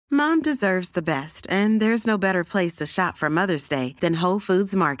Mom deserves the best, and there's no better place to shop for Mother's Day than Whole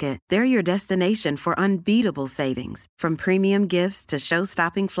Foods Market. They're your destination for unbeatable savings, from premium gifts to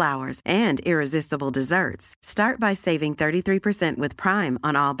show-stopping flowers and irresistible desserts. Start by saving 33% with Prime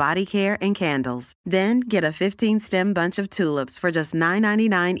on all body care and candles. Then get a 15-stem bunch of tulips for just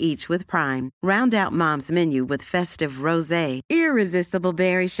 $9.99 each with Prime. Round out Mom's menu with festive rosé, irresistible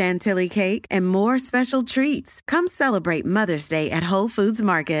berry chantilly cake, and more special treats. Come celebrate Mother's Day at Whole Foods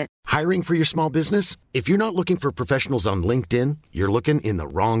Market. Hiring for your small business? If you're not looking for professionals on LinkedIn, you're looking in the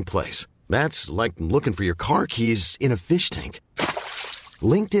wrong place. That's like looking for your car keys in a fish tank.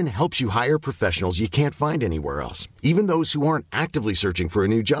 LinkedIn helps you hire professionals you can't find anywhere else, even those who aren't actively searching for a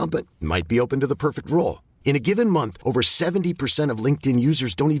new job but might be open to the perfect role. In a given month, over 70% of LinkedIn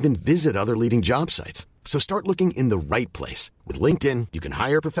users don't even visit other leading job sites. So start looking in the right place. With LinkedIn, you can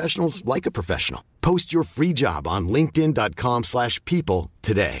hire professionals like a professional. Post your free job on linkedin.com/people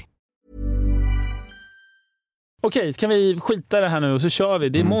today. Okej, kan vi skita det här nu och så kör vi.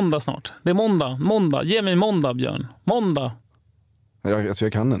 Det är måndag snart. Det är måndag. Ge mig måndag, Björn. Måndag.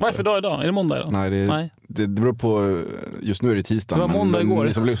 Jag kan inte. Varför idag? Är det måndag idag? Nej, det beror på. Just nu är det tisdag. Det var måndag igår.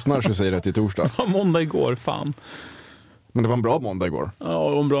 Ni som lyssnar så säger det till torsdag. Det var måndag igår, fan. Men det var en bra måndag igår. Ja, det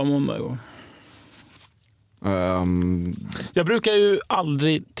var en bra måndag igår. Jag brukar ju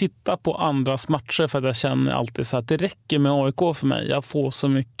aldrig titta på andras matcher för att jag känner alltid så att det räcker med AIK för mig. Jag får så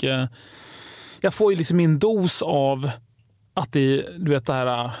mycket. Jag får ju liksom min dos av att det, du vet, det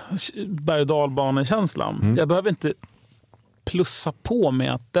här berg- och dalbanekänslan. Jag behöver inte plussa på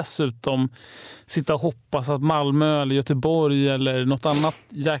med att dessutom sitta och hoppas att Malmö eller Göteborg eller något annat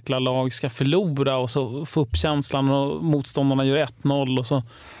jäkla lag ska förlora och så få upp känslan och motståndarna gör 1-0 och så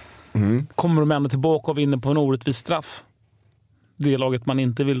kommer de ändå tillbaka och vinner på en orättvis straff. Det laget man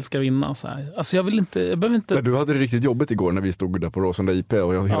inte vill ska vinna. Så här. Alltså jag behöver inte... Men du hade det riktigt jobbigt igår när vi stod där på Råsunda IP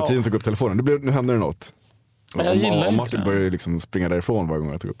och jag hela tiden tog upp telefonen. Nu händer det något. Jag gillar och Martin började liksom springa därifrån varje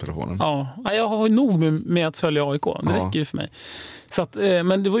gång jag tog upp telefonen. Ja, jag har nog med att följa AIK. Det räcker ju för mig. Så att,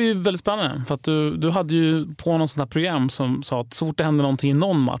 men det var ju väldigt spännande. För att du hade ju på någon sån här program som sa att så fort det händer någonting i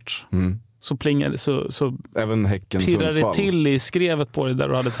någon match så plingade så även Häcken pirrade det till i skrevet på dig där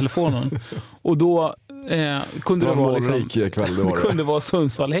du hade telefonen. Och då kunde det vara liksom, det kunde vara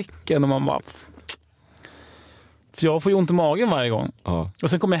Sundsvall-Häcken och man bara... För jag får ju ont i magen varje gång. Ja. Och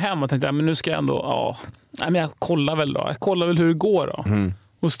sen kom jag hem och tänkte, men nu ska jag ändå... men jag kollar väl då. Jag kollar väl hur det går då.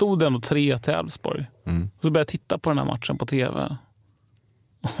 Och stod det ändå 3 till Elfsborg. Och så började jag titta på den här matchen på tv.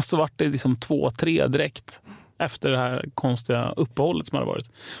 Och så var det liksom 2-3 direkt efter det här konstiga uppehållet som hade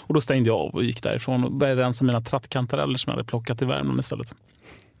varit. Och då stängde jag av och gick därifrån och började rensa mina trattkantareller som jag hade plockat i Värmland istället.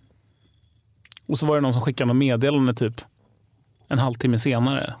 Och så var det någon som skickade något meddelande typ en halvtimme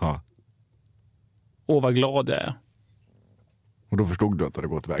senare. Ja. Och vad glad jag är. Och då förstod du att det hade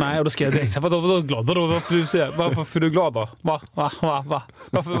gått vägen. Nej, och då skrev jag direkt, vadå glad? Varför är du glad då?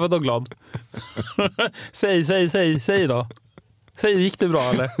 Vadå glad? Säg då. Säg, gick det bra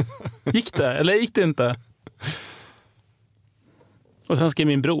eller? Gick det? Eller gick det inte? Och sen skrev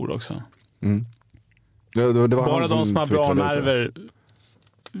min bror också. Det var bara de som har bra nerver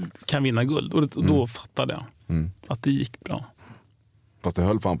kan vinna guld. Och då fattade jag att det gick bra. Fast det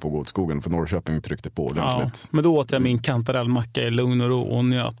höll fan på att gå åt skogen för Norrköping tryckte på ordentligt. Ja, men då åt jag min kantarellmacka i lugn och ro och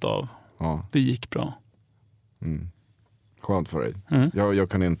njöt av. Ja. Det gick bra. Skönt för dig. Jag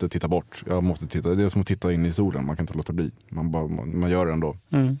kan inte titta bort. Jag måste titta. Det är som att titta in i solen. Man kan inte låta bli. Man gör det ändå.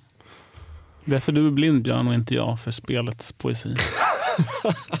 Därför du är blind, Björn, och inte jag för spelets poesi.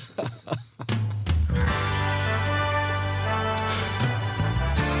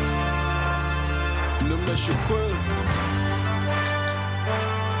 Nummer 27.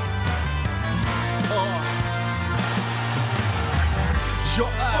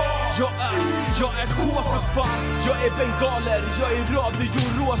 Jag är K för fan. Jag är bengaler, jag är Radio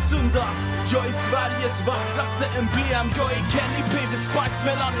Råsunda. Jag är Sveriges vackraste emblem. Jag är Kenny Baby Spark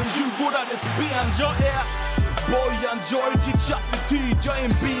mellan en djurgårdares ben. Jag är Bojan Djordjic attityd. Jag är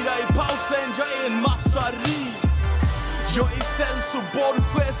en bira i pausen, jag är en massari. Jag är Celso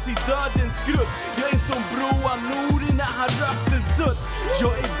Borges i dödens grupp. Jag är som Broa Nouri när han rökte sutt.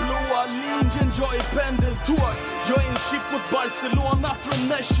 Jag är blåa linjen, jag är pendeltåg. Jag är en chip mot Barcelona från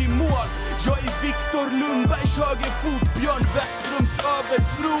Nesh i mål. Jag är Viktor Lundbergs högerfot, Björn Westrums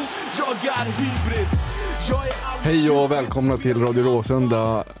övertro. Jag är hybris. Jag är Hej och välkomna till Radio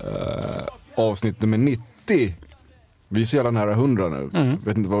Råsunda, avsnitt nummer 90. Vi är så jävla nära 100 nu.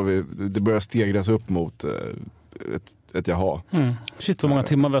 Vet inte vad det börjar stegras upp mot ett jaha. Shit, så många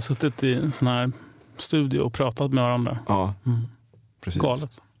timmar vi har suttit i en sån här studio och pratat med varandra. Ja, precis.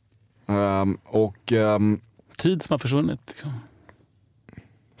 Galet. Och tid som har försvunnit liksom.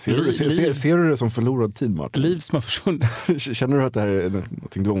 Ser du det som förlorad tid, Martin? Liv som har försvunnit. Känner du att det här är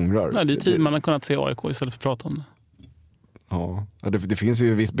någonting du ångrar? Nej, det är tid man har kunnat se AIK istället för att prata om det. Ja, det finns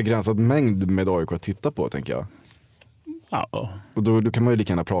ju en viss begränsad mängd med AIK att titta på, tänker jag. Ja. Och då kan man ju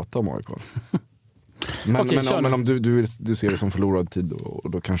lika gärna prata om AIK. Men om du ser det som förlorad tid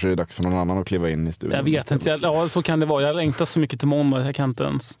och då kanske det är dags för någon annan att kliva in i studion. Jag vet inte, så kan det vara. Jag längtar så mycket till måndag, jag kan inte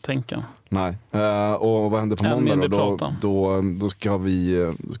ens tänka. Nej, och vad händer på måndag då ska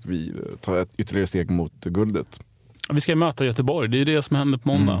vi ta ett ytterligare steg mot guldet. Vi ska möta Göteborg, det är det som händer på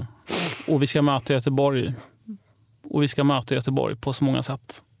måndag. Och vi ska möta Göteborg. Och vi ska möta Göteborg på så många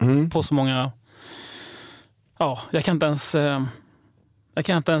sätt. På så många... Ja, jag kan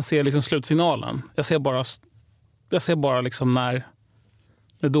inte ens se liksom slutsignalen. Jag ser bara liksom när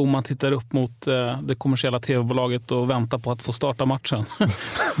domaren tittar upp mot det kommersiella tv-bolaget och väntar på att få starta matchen.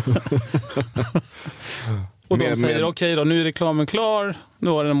 Och de säger okej då, nu är reklamen klar. Nu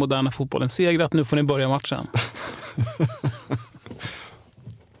har den moderna fotbollen segrat. Nu får ni börja matchen.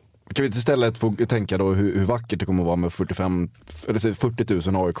 Kan vi istället få tänka då hur vackert det kommer att vara med 40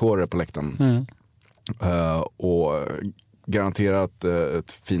 000 AIK-are på läktaren. Och garanterat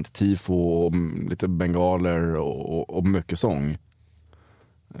ett fint tifo och lite bengaler och mycket sång,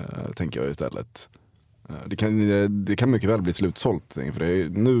 tänker jag istället. Det kan mycket väl bli slutsålt, för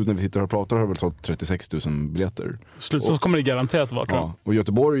nu när vi sitter och pratar har vi väl sålt 36 000 biljetter. Slutsålt kommer det garanterat vara, tror jag. Och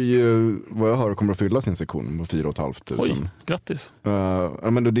Göteborg, vad jag hör, kommer att fylla sin sektion med 4 500. Oj, grattis.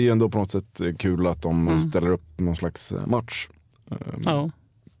 Men det är ändå på något sätt kul att de ställer upp någon slags match.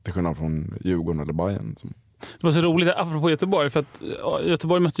 Till skillnad från Djurgården eller Bayern. Det var så roligt, apropå Göteborg, för att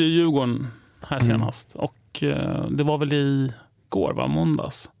Göteborg mötte ju Djurgården här senast. Och det var väl i går,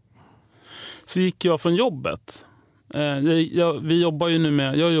 måndags. Så gick jag från jobbet. Jag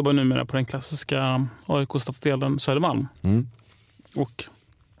jobbar numera på den klassiska AIK-stadsdelen Södermalm. Och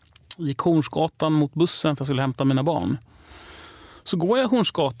gick Hornsgatan mot bussen för jag skulle hämta mina barn. Så går jag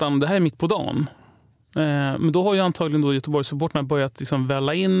Hornsgatan, det här är mitt på dagen. Men då har ju antagligen då Göteborgssupporterna börjat liksom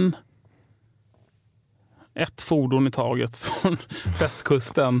välla in ett fordon i taget från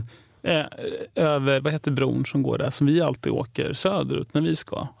västkusten över, vad heter bron som går där, som vi alltid åker söderut när vi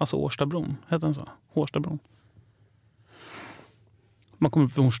ska, alltså Årstabron, heter den så? Årstabron. Man kommer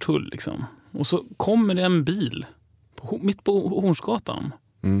upp vid Hornstull liksom. Och så kommer det en bil mitt på Hornsgatan.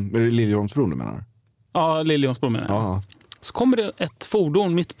 Är det Liljeholmsbron du menar? Ja, Liljeholmsbron menar jag. Aha. Så kommer det ett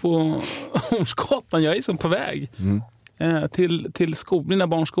fordon mitt på Hornsgatan. Jag är som på väg till mina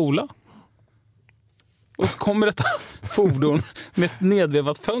barns skola. Och så kommer ett fordon med ett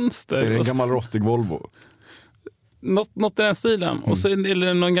nedvevat fönster. Är det en gammal rostig Volvo? Något i den stilen. Och så är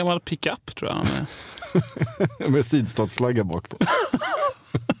det någon gammal pickup, tror jag. Med sydstatsflagga bak på.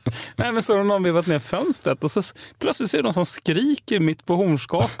 Nej, men så har någon vevat ner fönstret. Och så plötsligt ser de som skriker mitt på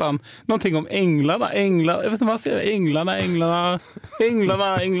Hornsgatan. Någonting om änglarna. Jag vet inte vad man säger.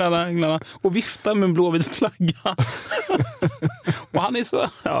 Änglarna. Och viftar med en blåvit flagga. Och han är så...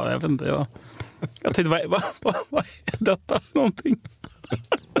 Ja, jag vet inte. Jag tänkte, vad är detta för någonting?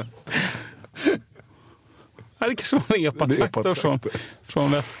 Det är kanske var en epatraktor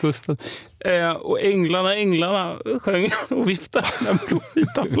från västkusten. Och änglarna sjöng och viftade med den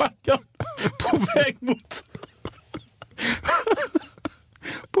blåvita flaggan på väg mot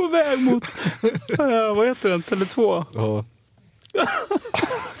vad heter den? Tele2. Ja.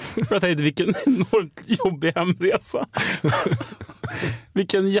 Jag tänkte, vilken enormt jobbig hemresa.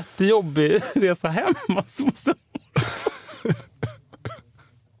 Vilken jättejobbig resa hem.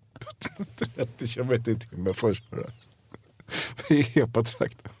 30 kilometer i timmen först. Det är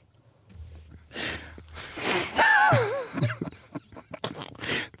epatraktor.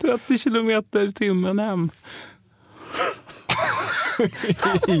 ...30 kilometer i timmen hem.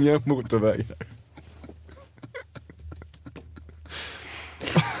 Inga motorvägar.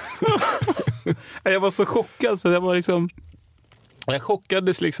 Jag var så chockad så jag var liksom... Jag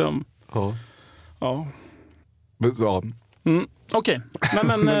chockades liksom. Ja. Okej.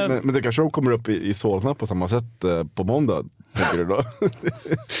 Men det kanske de kommer upp i Solna på samma sätt på måndag, tänker du då?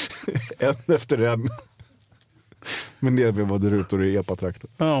 En efter en. Men nedvevade rutor i epatraktor.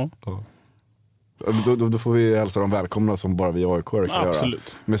 Ja. Då får vi hälsa dem välkomna som bara vi AIK-are kan göra.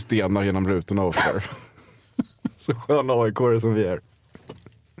 Med stenar genom rutorna och så sköna AIK-are som vi är.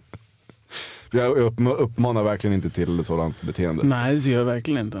 Jag uppmanar verkligen inte till sådant beteende. Nej, det gör jag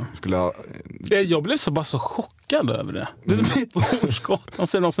verkligen inte. Jag blev bara så chockad över det. Det är på Hornsgatan,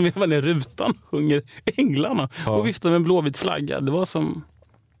 så är det någon som vevar ner rutan och sjunger Änglarna och viftar med en blåvit flagga. Det var som...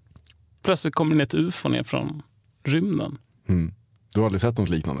 Plötsligt kommer det ett UFO ner från rymden. Du har aldrig sett något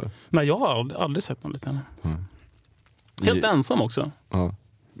liknande? Nej, jag har aldrig sett något liknande. Helt ensam också. Ja.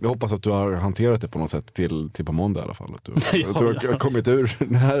 Jag hoppas att du har hanterat det på något sätt till på måndag i alla fall. Att du har kommit ur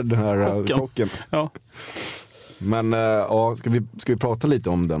den här chocken. Ja. Men ska vi prata lite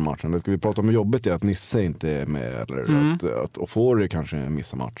om den matchen? Eller ska vi prata om jobbet är att Nisse inte är med? Eller att Ofori kanske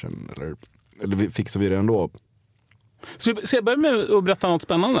missar matchen? Eller fixar vi det ändå? Ska jag börja med att berätta något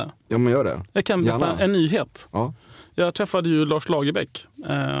spännande? Ja, men gör det. Jag kan berätta en nyhet. Ja. Jag träffade ju Lars Lagerbäck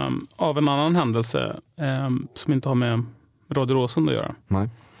av en annan händelse som inte har med Radio Råsund att göra. Nej.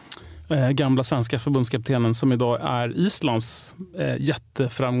 Gamla svenska förbundskaptenen som idag är Islands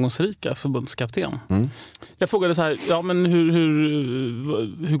jätteframgångsrika förbundskapten. Jag frågade så här, men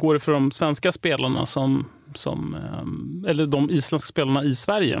hur går det för de svenska spelarna eller de isländska spelarna i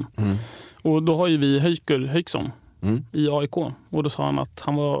Sverige? Och då har ju vi Höjksson i AIK. Och då sa han att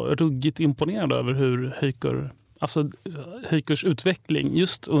han var ruggigt imponerad över hur Höjkers utveckling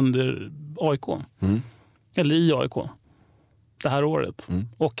just under AIK. Eller i AIK. Det här året.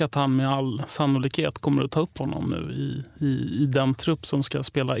 Och att han med all sannolikhet kommer att ta upp honom nu i den trupp som ska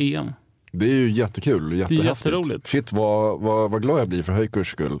spela EM. Det är ju jättekul, jättehäftigt. Det är jätteroligt. Shit, vad glad jag blir för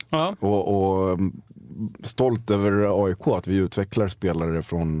Höjkers skull. Ja. Och stolt över AIK att vi utvecklar spelare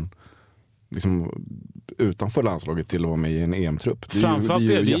från liksom utanför landslaget till att vara med i en EM-trupp. Framförallt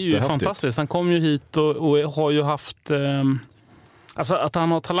det är ju fantastiskt. Han kom ju hit och har ju haft... Alltså att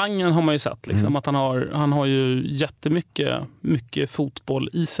han har talangen har man ju sett. Liksom. Att han har ju jättemycket fotboll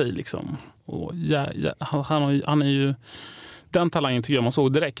i sig. Liksom. Och han är ju... Den talangen tycker jag man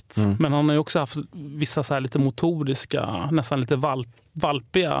såg direkt. Men han har ju också haft vissa så här lite motoriska, nästan lite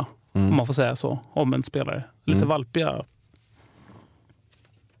valpiga, om man får säga så, om en spelare. Lite valpiga...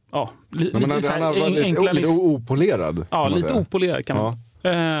 Ja, han har varit lite opolerad. Ja, lite opolerad kan man.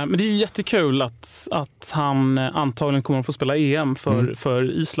 Men det är ju jättekul att han antagligen kommer att få spela EM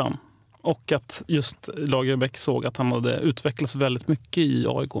för Island. Och att just Lagerbäck såg att han hade utvecklats väldigt mycket i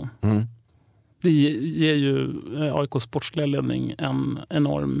AIK. Det ger ju AIKs sportsliga ledning en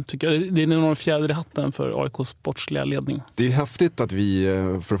enorm, tycker jag. Det är en enorm fjäder i hatten för AIKs sportsliga ledning. Det är häftigt att vi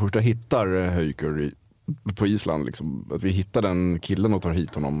för det första hittar Höjker på Island. Liksom. Att vi hittar den killen och tar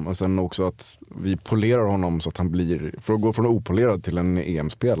hit honom. Och sen också att vi polerar honom så att han blir, för att gå från opolerad till en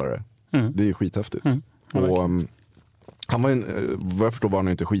EM-spelare. Det är ju skithäftigt. Och han var ju, vad jag förstår var han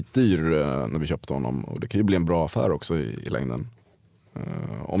inte skitdyr när vi köpte honom. Och det kan ju bli en bra affär också i längden.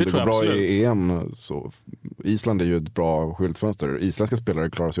 Om det går bra absolut. I EM så Island är ju ett bra skyltfönster. Isländska spelare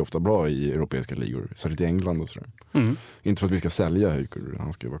klarar sig ofta bra i europeiska ligor, särskilt i England och sådär. Inte för att vi ska sälja Höjker,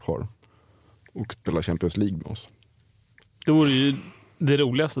 han ska ju vara kvar och spela Champions League med oss. Det vore ju det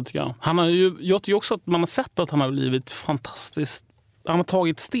roligaste tycker jag. Jag tycker också att man har sett att han har blivit fantastiskt. Han har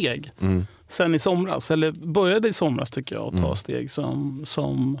tagit steg sen i somras, eller började i somras tycker jag, att ta steg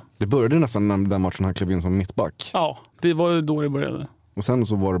som... Det började nästan när den matchen han klev in som mittback. Ja, det var ju då det började. Och sen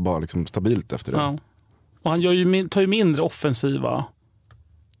så var det bara liksom stabilt efter det. Ja. Och han tar ju mindre offensiva...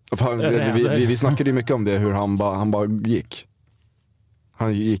 Vi snackade ju mycket om det, hur han bara gick.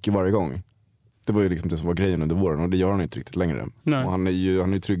 Han gick ju varje gång. Det var ju liksom det som var grejen under våren och det gör han inte riktigt längre. Nej. Och han är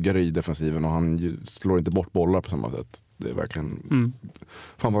ju tryggare i defensiven och han slår inte bort bollar på samma sätt. Det är verkligen...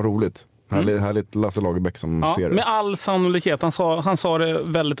 Fan vad roligt. Härligt Lasse Lagerbäck som ser det. Med all sannolikhet. Han sa det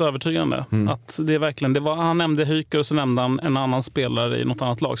väldigt övertygande. Att det är verkligen, han nämnde Höjker och så nämnde han en annan spelare i något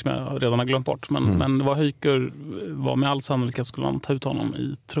annat lag som jag redan har glömt bort. Men det var Höjker var med all sannolikhet skulle han ta ut honom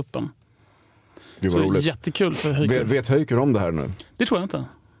i truppen. Gud vad roligt. Jättekul för Höjker. Vet Höjker om det här nu? Det tror jag inte.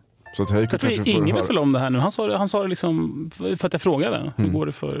 Så att Höjker kanske ingen vet väl om det här nu. Han sa det liksom för att jag frågade. Hur går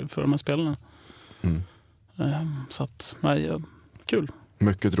det för de här spelarna? Så att, nej, kul.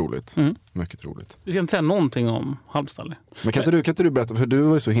 Mycket roligt. Mycket roligt. Vi ska inte säga någonting om Halmstad. Men kan inte du berätta, för du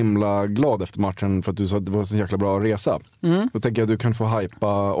var ju så himla glad efter matchen för att du sa att det var så jäkla bra resa. Då tänker jag att du kan få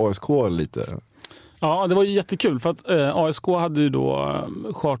hypa ASK lite. Ja, det var ju jättekul för att ASK hade ju då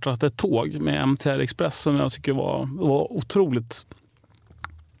chartrat ett tåg med MTR Express som jag tycker var otroligt.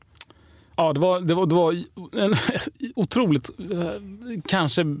 Ja, det var en otroligt,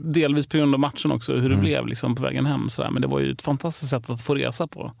 kanske delvis på grund av matchen också, hur det blev liksom på vägen hem. Sådär. Men det var ju ett fantastiskt sätt att få resa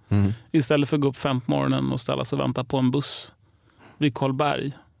på. Istället för att gå upp 5 på morgonen och ställa sig och vänta på en buss vid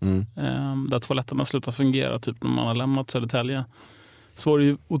Karlberg. Där toaletterna slutar fungera typ när man har lämnat Södertälje. Så var det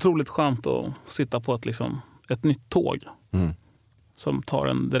ju otroligt skönt att sitta på ett nytt tåg som tar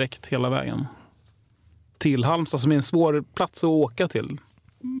en direkt hela vägen till Halmstad, som är en svår plats att åka till.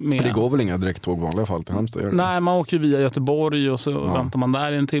 Men det går väl inga direkttåg i vanliga fall till Halmstad? Nej, man åker via Göteborg och så väntar man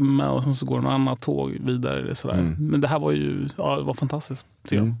där i en timme och så går det något annat tåg vidare. Sådär. Men det här var ju det var fantastiskt.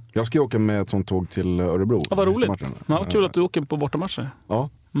 Jag ska åka med ett sånt tåg till Örebro. Ja, vad roligt. Kul att du åker på bortamatcher. Ja,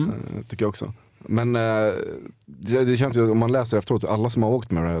 tycker jag också. Men det känns ju, om man läser efteråt, alla som har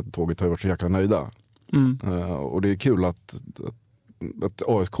åkt med det här tåget har varit så jäkla nöjda. Och det är kul att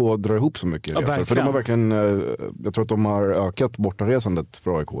ASK drar ihop så mycket resor. Verkligen. För de har verkligen, jag tror att de har ökat bortaresandet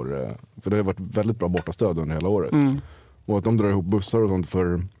för AIK. För det har varit väldigt bra bortastöd under hela året. Och att de drar ihop bussar och sånt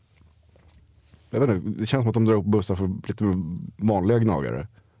för, jag vet inte, det känns som att de drar ihop bussar för lite vanliga gnagare.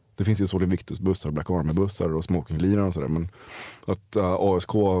 Det finns ju Sol Invictus-bussar, Black Army-bussar och Smoking-lirar och sådär. Men att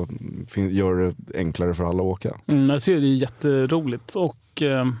ASK gör det enklare för alla att åka. Jag tycker det är jätteroligt. Och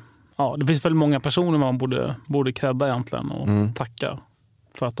det finns väldigt många personer man borde credda egentligen och tacka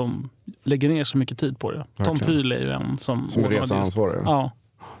för att de lägger ner så mycket tid på det. Tom Pyl är ju en som är reseansvarig. Ja.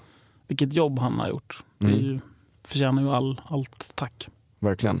 Vilket jobb han har gjort. Det förtjänar ju allt tack.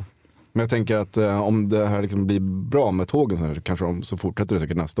 Verkligen. Men jag tänker att om det här liksom blir bra med tågen så fortsätter det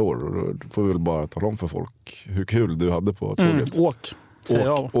säkert nästa år. Och då får vi väl bara tala om för folk hur kul du hade på tåget.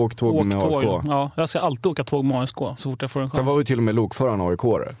 Åk tåg med ASK. Ja, jag ska alltid åka tåg med ASK så fort jag får en chans. Sen var ju till och med lokföraren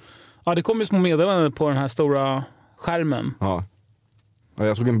AIK-are. Ja, det kom ju små meddelanden på den här stora skärmen. Ja.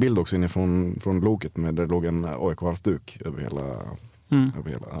 Jag såg en bild också inifrån från loket där det låg en AIK-halsduk över hela...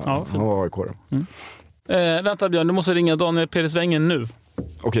 Ja, han var AIK-are. Vänta Björn, du måste ringa Daniel Peresvängen nu.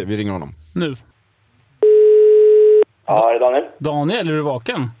 Okej, vi ringer honom. Nu. Ja, är det Daniel? Daniel, är du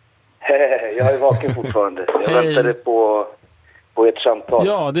vaken? Jag är vaken fortfarande. Jag väntade på ett samtal.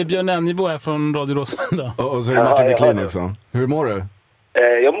 Ja, det är Björn Ennebo här från Radio Råsunda. Och så är det Martin Wiklin också. Hur mår du?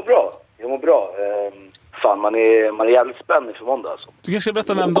 Jag mår bra. Fan, man är jävligt spänd för måndag alltså. Du kanske ska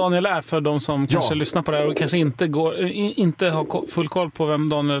berätta vem Daniel är för de som kanske lyssnar på det här och kanske inte har full koll på vem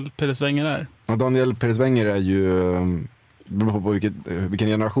Daniel Peresvängen är. Ja, Daniel Peresvängen är ju... beror på vilken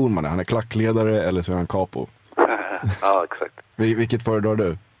generation man är. Han är klackledare eller så är han capo. Ja, exakt. Vilket föredrar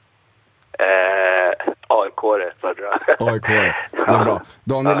du? AIK-are föredrar. AIK-are, det är bra.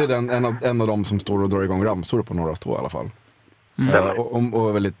 Daniel är en av dem som står och drar igång ramsor på Norra Stå i alla fall. Och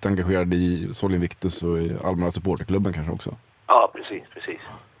är väldigt engagerad i Sol Invictus och i allmänna supporterklubben kanske också. Ja, precis.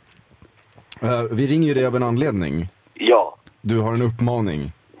 Vi ringer ju dig av en anledning. Ja. Du har en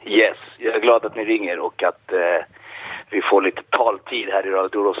uppmaning. Yes, jag är glad att ni ringer och att vi får lite taltid här i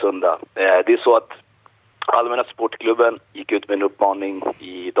Radio Råsunda. Det är så att allmänna supporterklubben gick ut med en uppmaning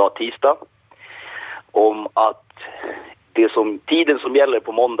idag tisdag om att tiden som gäller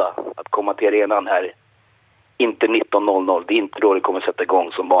på måndag att komma till arenan här inte 19.00. Det är inte då det kommer sätta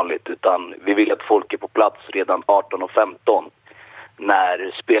igång som vanligt, utan vi vill att folk är på plats redan 18.15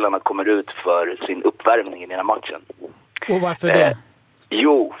 när spelarna kommer ut för sin uppvärmning i den här matchen. Och varför det?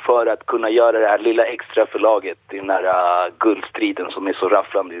 Jo, för att kunna göra det här lilla extra förlaget i den här guldstriden som är så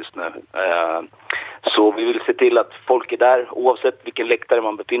rafflande just nu. Så vi vill se till att folk är där oavsett vilken läktare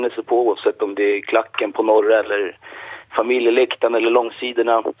man befinner sig på, oavsett om det är klacken på norra eller familjeläktaren eller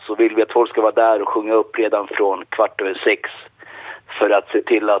långsidorna, så vill vi att folk ska vara där och sjunga upp redan från 5:15 för att se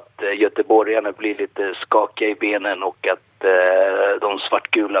till att göteborgarna blir lite skakiga i benen och att de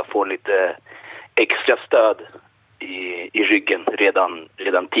svartgula får lite extra stöd i ryggen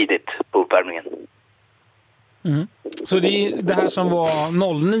redan tidigt på uppvärmningen. Så det här som var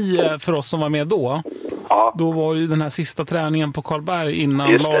 09 för oss som var med då. Ja. Då var ju den här sista träningen på Karlberg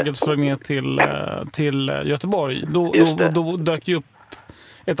innan laget flög ner till Göteborg. Då dök ju upp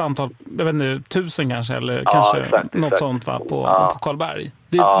ett antal, jag vet inte, 1000 kanske eller kanske exakt. Något sånt va, på Karlberg.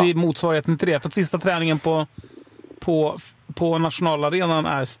 Det är motsvarigheten till det. För att sista träningen på nationalarenan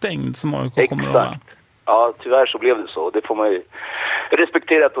är stängd som AIK kommer att hålla. Ja, tyvärr så blev det så. Det får man ju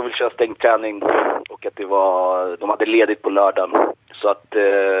respektera, att de vill köra stängd träning och att de hade ledigt på lördagen. Så att,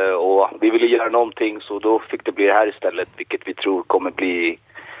 och vi ville göra någonting, så då fick det bli det här istället, vilket vi tror kommer bli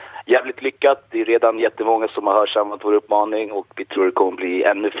jävligt lyckat. Det är redan jättemånga som har hörsammat vår uppmaning och vi tror det kommer bli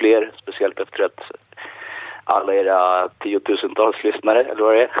ännu fler, speciellt efter att alla era 10-tusentals lyssnare, eller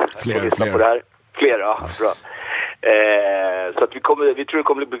vad det är, Fler. På det här. Fler, ja, bra. Så att vi tror det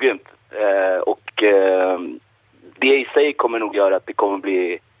kommer bli grymt. Och det i sig kommer nog göra att det kommer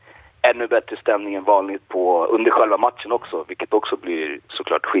bli ännu bättre stämning än vanligt under själva matchen också, vilket också blir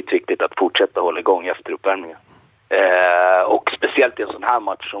såklart skitviktigt att fortsätta hålla igång efter uppvärmningen. Och speciellt i en sån här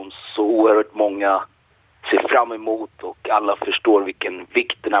match som så oerhört många ser fram emot och alla förstår vilken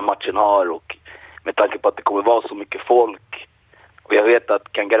vikt den här matchen har, och med tanke på att det kommer vara så mycket folk, och jag vet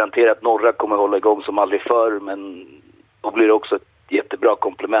att kan garantera att norra kommer hålla igång som aldrig förr, men då blir det också ett jättebra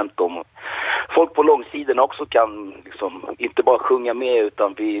komplement om folk på långsidan också kan liksom inte bara sjunga med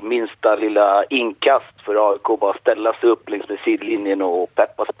utan vid minsta lilla inkast för AIK bara ställa sig upp längs med sidlinjen och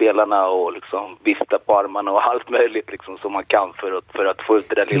peppa spelarna och liksom vifta på armarna och allt möjligt liksom som man kan för att få ut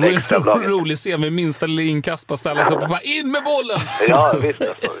det där lilla extra blaget. Det var roligt att se med minsta lilla inkast bara ställa sig upp och bara in med bollen! Ja visst,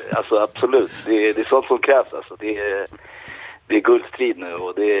 alltså absolut. Det är sånt som krävs alltså. Det är guldstrid nu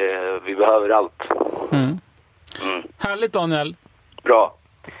och vi behöver allt. Härligt Daniel! Bra.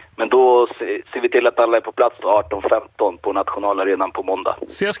 Men då ser vi till att alla är på plats 18:15 på nationalarenan på måndag.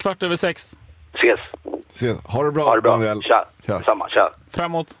 Ses 5:15. Ses. Ha det bra, Daniel. Tja. Samma, tja.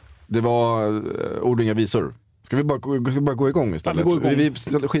 Framåt. Det var ord och inga visor. Ska vi bara gå igång istället? Vi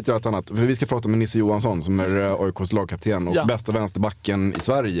skiter i allt annat. För vi ska prata med Nisse Johansson som är AIKs lagkapten och bästa vänsterbacken i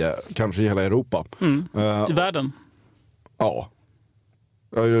Sverige. Kanske i hela Europa. I världen. Ja.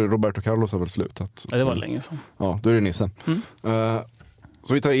 Roberto Carlos har väl slutat. Ja, det var länge sedan. Ja, då är det Nisse.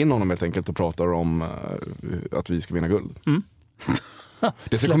 Så vi tar in honom helt enkelt och pratar om att vi ska vinna guld.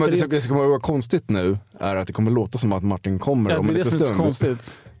 Det som kommer att vara konstigt nu är att det kommer låta som att Martin kommer om en liten stund.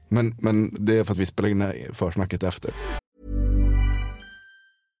 Konstigt. Men det är för att vi spelar in försnacket efter.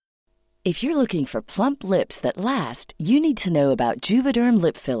 If you're looking for plump lips that last, you need to know about Juvederm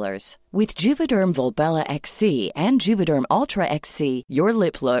lip fillers. With Juvederm Volbella XC and Juvederm Ultra XC, your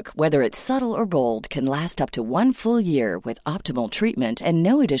lip look, whether it's subtle or bold, can last up to 1 full year with optimal treatment and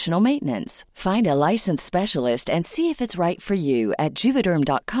no additional maintenance. Find a licensed specialist and see if it's right for you at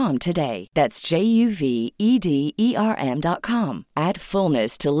Juvederm.com today. That's JUVEDERM.com. Add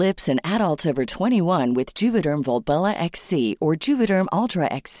fullness to lips in adults over 21 with Juvederm Volbella XC or Juvederm Ultra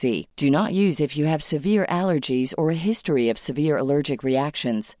XC. Do not use if you have severe allergies or a history of severe allergic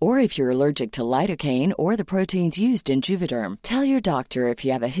reactions, or if you're allergic to lidocaine or the proteins used in Juvederm. Tell your doctor if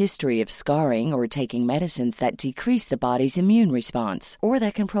you have a history of scarring or taking medicines that decrease the body's immune response or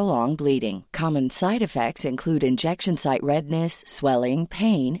that can prolong bleeding. Common side effects include injection site redness, swelling,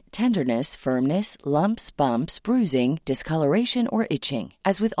 pain, tenderness, firmness, lumps, bumps, bruising, discoloration, or itching.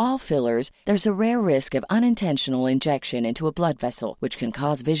 As with all fillers, there's a rare risk of unintentional injection into a blood vessel, which can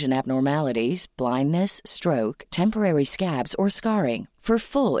cause vision abnormalities, blindness, stroke, temporary scabs, or scarring. For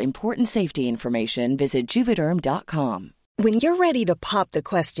full important safety information, visit Juvederm.com. When you're ready to pop the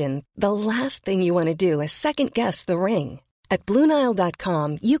question, the last thing you want to do is second-guess the ring. At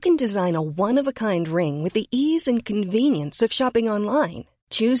BlueNile.com, you can design a one-of-a-kind ring with the ease and convenience of shopping online.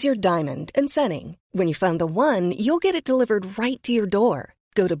 Choose your diamond and setting. When you find the one, you'll get it delivered right to your door.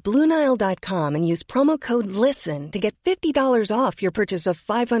 Go to BlueNile.com and use promo code LISTEN to get $50 off your purchase of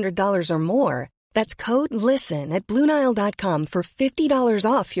 $500 or more. That's code LISTEN at BlueNile.com for $50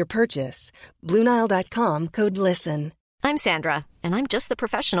 off your purchase. BlueNile.com, code LISTEN. I'm Sandra, and I'm just the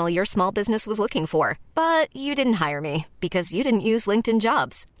professional your small business was looking for. But you didn't hire me because you didn't use LinkedIn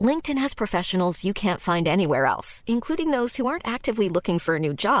Jobs. LinkedIn has professionals you can't find anywhere else, including those who aren't actively looking for a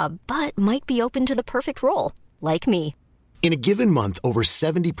new job, but might be open to the perfect role, like me. In a given month, over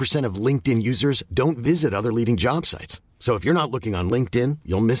 70% of LinkedIn users don't visit other leading job sites. So if you're not looking on LinkedIn,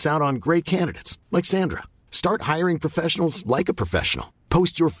 you'll miss out on great candidates like Sandra. Start hiring professionals like a professional.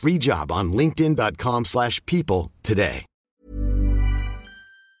 Post your free job on linkedin.com/people today.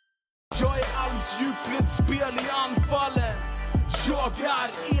 Jag är armsdjupligt spel i anfallen. Jag är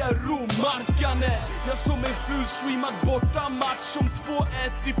Eero-markane. Jag som en fullstreamad borta match som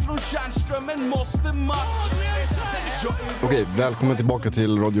 2-1 ifrån Tjärnströmen måste match. Okej, välkommen tillbaka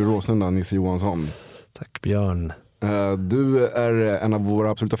till Radio Råsunda, Nisse Johansson. Tack Björn. Du är en av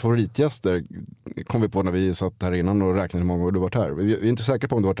våra absoluta favoritgäster, kom vi på när vi satt här innan och räknade hur många år du varit här. Vi är inte säkra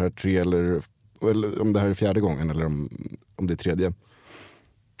på om du varit här 3 eller om det här är 4:e gången eller om det är 3:e.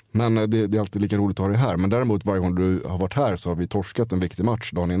 Men det är alltid lika roligt att ha dig här. Men däremot varje gång du har varit här så har vi torskat en viktig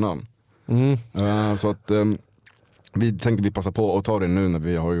match dagen innan. Så att vi tänkte vi passa på att ta det nu när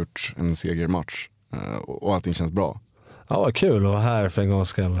vi har gjort en segermatch och allting känns bra. Ja, vad kul att vara här för en gång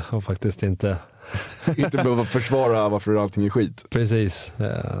skull och faktiskt inte behöva försvara varför allting är skit. Precis.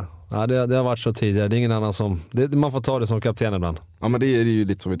 Ja, det har varit så tidigare. Det är ingen annan som... man får ta det som kapten ibland. Ja, men det är ju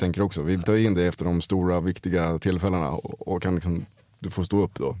lite som vi tänker också. Vi tar in det efter de stora, viktiga tillfällena och kan liksom... Du får stå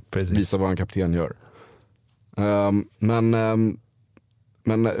upp då. Precis. Visa vad en kapten gör.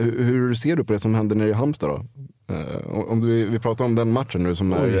 Men hur ser du på det som hände nere i Halmstad då? Om vi pratar om den matchen nu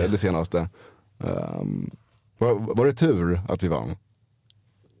som är det senaste. Var det tur att vi vann?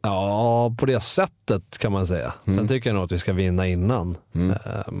 Ja, på det sättet kan man säga. Sen tycker jag nog att vi ska vinna innan.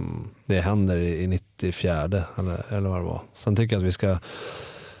 Det händer i 94 eller vad det var. Sen tycker jag att vi ska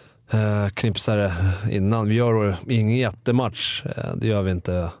knipsare innan. Vi gör ingen jättematch, det gör vi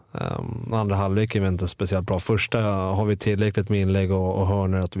inte. Andra halvlek är vi inte speciellt bra. Första har vi tillräckligt med inlägg och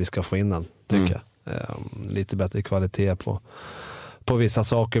hörnor att vi ska få in den, tycker jag. Lite bättre kvalitet på vissa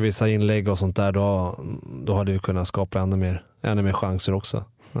saker, vissa inlägg och sånt där. Då hade vi kunnat skapa ännu mer chanser också.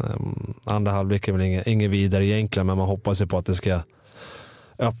 Andra halvlek är väl ingen vidare egentligen, men man hoppas ju på att det ska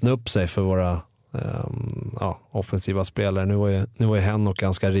öppna upp sig för våra offensiva spelare. Nu var ju Henok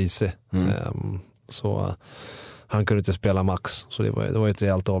ganska risig. Så han kunde inte spela max. Så det var ett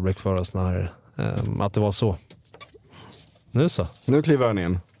rejält avbräck för oss när att det var så. Nu så. Nu kliver han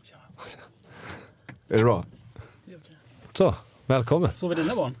in. Är det bra? Så, välkommen. Sover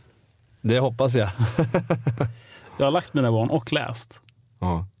dina barn? Det hoppas jag. Jag har lagt mina barn och läst.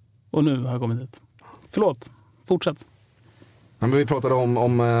 Ja. Och nu har jag kommit hit. Förlåt, fortsätt. Men vi pratade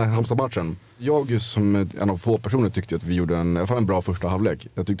om Halmstad-matchen. Jag som en av få personer tyckte att vi gjorde i alla fall en bra första halvlek.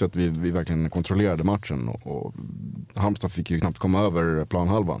 Jag tyckte att vi verkligen kontrollerade matchen. Och Halmstad fick ju knappt komma över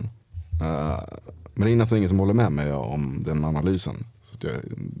planhalvan. Men det är nästan ingen som håller med mig om den analysen. Så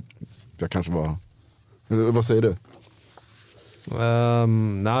jag kanske var... Vad säger du?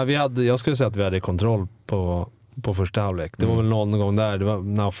 Jag skulle säga att vi hade kontroll på första halvlek. Det var väl någon gång där, det var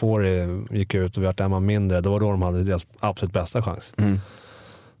när Fori gick ut och vi var man mindre, det var då de hade deras absolut bästa chans.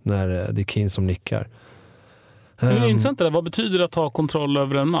 När det är Keane som nickar. Det är intressant det där. Vad betyder det att ha kontroll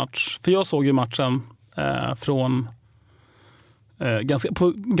över en match? För jag såg ju matchen från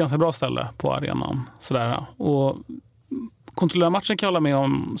på ganska bra ställe på arenan. Sådär. Och kontrollera matchen kan jag hålla med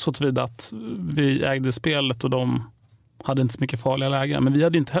om så tillvida att vi ägde spelet och de hade inte så mycket farliga lägen. Men vi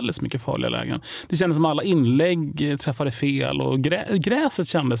hade inte heller så mycket farliga lägen. Det kändes som alla inlägg träffade fel och gräset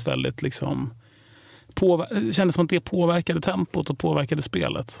kändes väldigt liksom... kändes som att det påverkade tempot och påverkade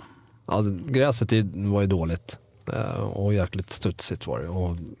spelet. Ja, gräset var ju dåligt och jäkligt studsigt var det.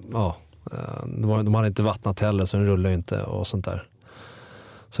 Och, ja, de hade inte vattnat heller så den rullade inte och sånt där.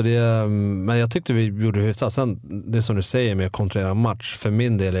 Så men jag tyckte vi gjorde hyfsat. Sen det som du säger med att kontrollera match, för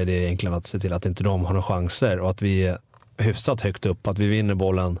min del är det egentligen att se till att inte de har några chanser och att vi är hyfsat högt upp, att vi vinner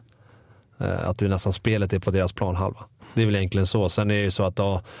bollen, att vi nästan spelet är på deras planhalva. Det är väl egentligen så. Sen är det ju så att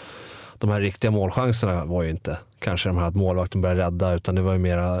de här riktiga målchanserna var ju inte kanske de här att målvakten började rädda, utan det var ju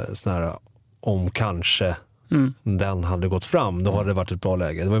mera sån här om kanske den hade gått fram, då hade det varit ett bra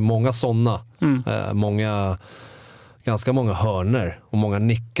läge. Det var ju många sådana, ganska många hörner och många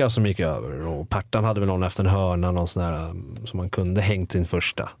nickar som gick över, och Pertan hade väl någon efter en hörna, någon sån här som man kunde hängt sin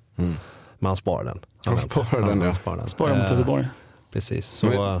första. Men han sparade den. Han sparade mot Göteborg. Precis.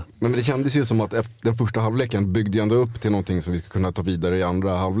 Så, men det kändes ju som att den första halvleken byggde ändå upp till någonting som vi skulle kunna ta vidare i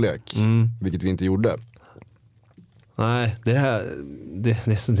andra halvlek. Vilket vi inte gjorde. Nej,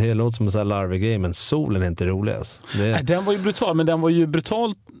 det låter som en sån här larvig grej, men solen är inte rolig. Alltså. Nej, den var ju brutal, men den var ju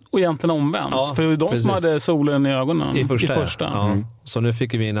brutal och egentligen omvänt. Ja, för det var de som hade solen i ögonen i första. Ja. Så nu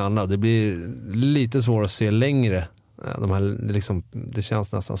fick vi en annan. Det blir lite svårt att se längre. De här, liksom, det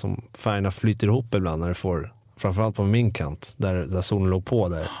känns nästan som färgerna flyter ihop ibland när det får, framförallt på min kant där solen låg på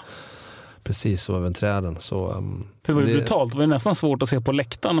där. Precis så över träden. Så, för det var ju brutalt. Det var nästan svårt att se på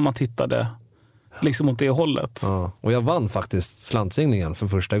läktaren när man tittade liksom åt det hållet. Ja. Och jag vann faktiskt slantsinglingen för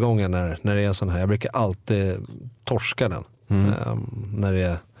första gången när det är sån här. Jag brukar alltid torska den. När det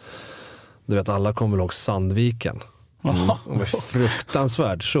är, du vet, alla kommer ihåg Sandviken. Det var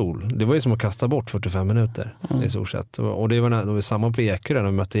fruktansvärd sol. Det var ju som att kasta bort 45 minuter i stort sett. Och det var samma på Ekerö när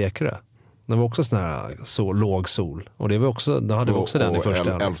vi mötte Ekerö. Det var också sån här så låg sol. Och det var också, då hade vi också den i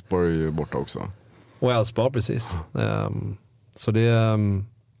första. Och Elfsborg borta också. Och Elfsborg, precis. Så det jag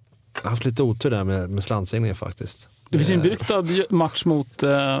har haft lite otur där med slantsinglingen faktiskt. Det finns en beryktad match mot...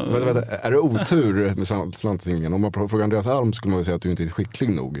 Är det otur med slantsinglingen? Om man frågar Andreas Alm skulle man väl säga att du inte är skicklig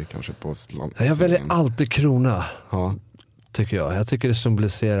nog kanske på slantsinglingen. Jag väljer alltid krona. Ja. Tycker jag. Jag tycker det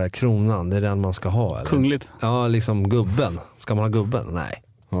symboliserar kronan. Det är den man ska ha. Eller? Kungligt. Ja, liksom gubben. Ska man ha gubben? Nej.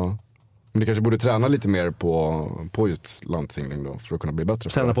 Ja. Men du kanske borde träna lite mer på just landsingling då för att kunna bli bättre.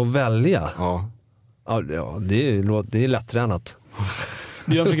 Träna på att välja? Ja. Ja, det är lättränat.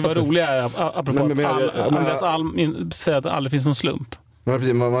 Jag försöker vara rolig här, apropå Andreas Alm säger att det aldrig finns någon slump. Men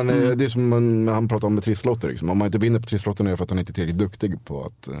precis, det är som han pratar om med trisslotter. Liksom. Om man inte vinner på trisslotten är det för att han inte är tillräckligt duktig på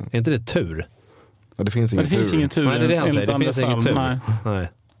att... Är inte det tur? Ja, det finns ingen tur. Nej, det är det han säger. Det finns ingen tur. Nej.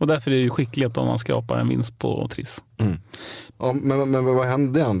 Och därför är det ju skickligt om man skrapar en vinst på triss. Ja, men vad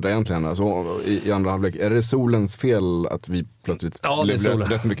hände andra egentligen? Alltså, i andra halvlek? Är det solens fel att vi plötsligt blev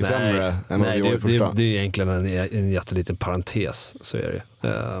rätt mycket sämre än vad vi var i första? Det är egentligen en jätteliten parentes, så är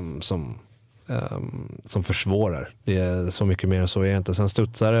det. Som försvårar. Det är så mycket mer än så är det inte. Sen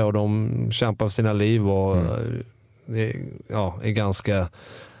studsare och de kämpar för sina liv och är ganska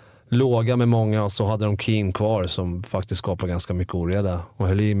låga med många och så hade de Keane kvar som faktiskt skapade ganska mycket oreda och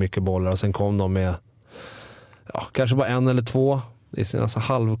höll i mycket bollar och sen kom de med kanske bara 1 eller 2 i sina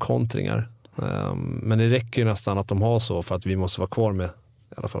halvkontringar. Men det räcker ju nästan att de har så för att vi måste vara kvar med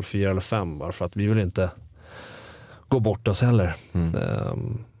i alla fall 4 eller 5 bara för att vi vill inte gå bort oss heller.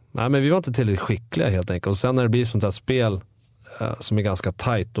 Nej, men vi var inte tillräckligt skickliga helt enkelt och sen när det blir sånt här spel som är ganska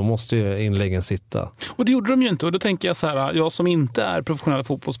tajt, då måste ju inläggen sitta. Och det gjorde de ju inte. Och då tänker jag så här, jag som inte är professionell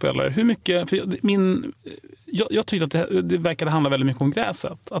fotbollsspelare, hur mycket... För jag tyckte att det verkade handla väldigt mycket om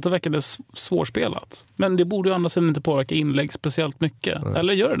gräset. Att det verkade svårspelat. Men det borde ju andra sidan inte påverka inlägg speciellt mycket. Nej.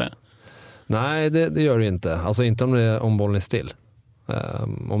 Eller gör det? Nej, det gör det inte. Alltså inte om bollen är still.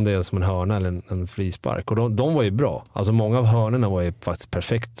 Om det är som en hörna eller en frispark. Och de var ju bra. Alltså många av hörnorna var ju faktiskt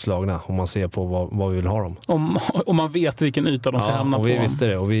perfekt slagna om man ser på vad vi vill ha dem. Om man vet vilken yta de ska hamna på. Och vi visste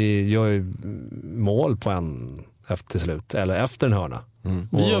det. Och vi gör ju mål på en efter slut. Eller efter en hörna.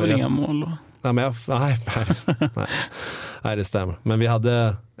 Vi gör väl inga mål då? Nej, det stämmer. Men vi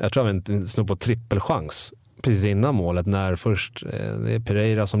hade, jag tror att vi snod på trippelchans precis innan målet när först, det är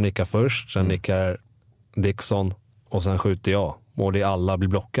Pereira som nickar först, sen nickar Dixon och sen skjuter jag. Och det alla blir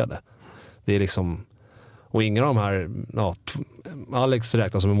blockade. Det är liksom, och ingen av de här, Alex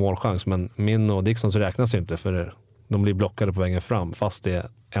räknas som en målchans, men min och Dixon så räknas inte för de blir blockade på vägen fram fast det är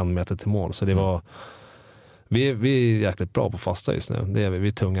 1 meter till mål. Så det var, vi är jäkligt bra på fasta just nu. Det är vi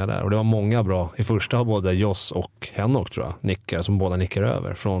är tunga där. Och det var många bra. I första har både Joss och Henok tror jag nickar, som båda nickar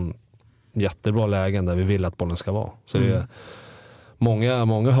över från jättebra lägen där vi vill att bollen ska vara. Så det är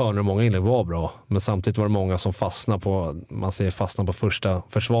många hörnor och många inlägg var bra, men samtidigt var det många som fastnade på första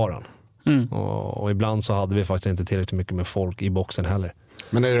försvararen. Och ibland så hade vi faktiskt inte tillräckligt mycket med folk i boxen heller.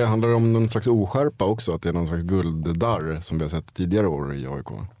 Men handlar det om någon slags oskärpa också? Att det är någon slags gulddarr som vi har sett tidigare år i AIK?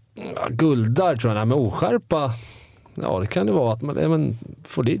 Ja, gulddarr tror jag, men oskärpa, det kan det vara att man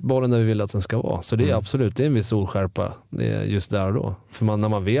får dit bollen där vi vill att den ska vara. Så det är absolut, det är en viss oskärpa. Det är just där och då. För när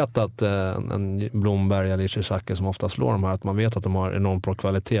man vet att en Blomberg eller Ishizaki som ofta slår de här, att man vet att de har enormt bra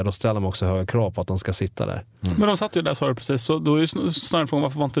kvalitet, då ställer man också höga krav på att de ska sitta där. Men de satt ju där, sa du precis. Så då är ju snarare frågan,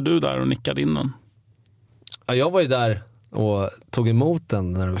 varför var inte du där och nickade in den? Ja, jag var ju där och tog emot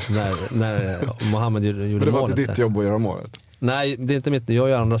den när Mohamed gjorde målet. Men det var inte ditt jobb att göra målet? Nej, det är inte mitt. Jag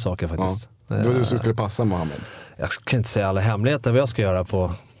gör andra saker faktiskt. Ja. Det var du som skulle passa Mohamed? Jag kan inte säga alla hemligheter vad jag ska göra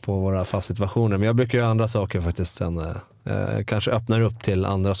på våra fast situationer, men jag brukar göra andra saker faktiskt. Sen kanske öppnar upp till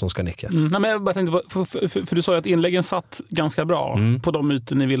andra som ska nicka. Nej, men jag bara tänkte på, för du sa ju att inläggen satt ganska bra på de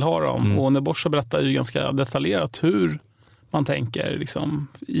ytor ni vill ha dem. Och när Borsa berättar ju ganska detaljerat hur man tänker liksom,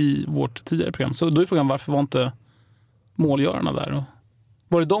 i vårt tidigare program. Så då är frågan, varför var inte målgörarna där då?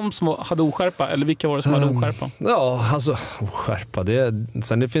 Var det de som hade oskärpa eller vilka var det som hade oskärpa? Ja, alltså oskärpa.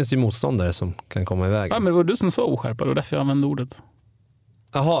 Sen det finns ju motståndare som kan komma iväg. Ja, men det var du som sa oskärpa, och därför jag använde ordet.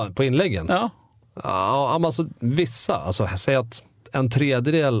 Jaha, på inläggen? Ja. Ja, alltså vissa. Alltså säg att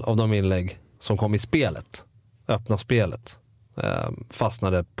 1/3 av de inlägg som kom i spelet, öppna spelet,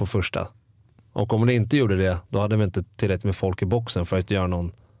 fastnade på första. Och om det inte gjorde det, då hade vi inte tillräckligt med folk i boxen för att göra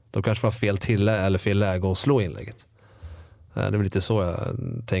någon, då kanske var fel läge att slå inlägget. Det är lite så jag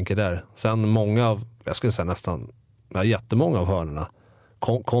tänker där. Sen många av, jag skulle säga nästan, jättemånga av hörnorna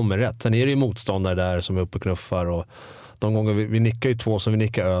kommer rätt. Sen är det ju motståndare där som är uppe och knuffar, och de gånger vi nickar ju 2 som vi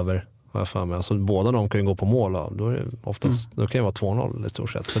nickar över. Alltså, båda de kan ju gå på mål av. Då är det oftast, då kan det vara 2-0 i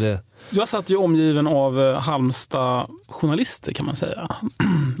stort sett. Så det... Jag satt ju omgiven av Halmstad journalister, kan man säga.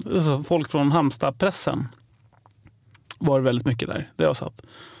 Alltså, folk från Halmstad-pressen var väldigt mycket där jag satt.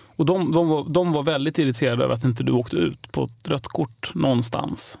 Och de var väldigt irriterade över att inte du åkte ut på ett rött kort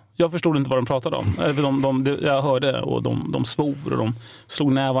någonstans. Jag förstod inte vad de pratade om. Jag hörde, och de svor och de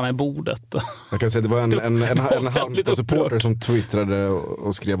slog nävarna i bordet. Jag kan säga, det var en Halmstad-supporter som twittrade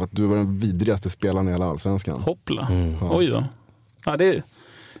och skrev att du var den vidrigaste spelaren i hela allsvenskan. Hoppla. Ja. Oj då. Ja,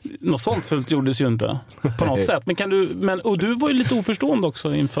 något sånt fullt gjordes ju inte på något sätt. Och du var ju lite oförstående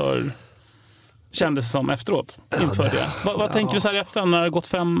också inför, kändes som efteråt, inför det. Vad tänker du så här efter när det har gått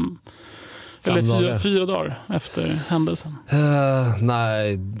 5 eller 4 dagar efter händelsen?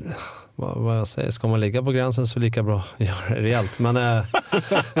 Nej, vad jag säger, ska man ligga på gränsen så lika bra göra det rejält. Men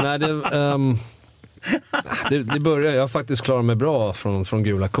nej, det börjar, jag har faktiskt klarat mig bra från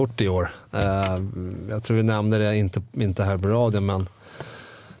gula kort i år. Jag tror vi nämnde det inte här på radion, men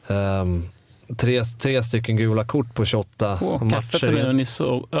 3 stycken gula kort på 28 matcher. Kaffe till mig och Nisse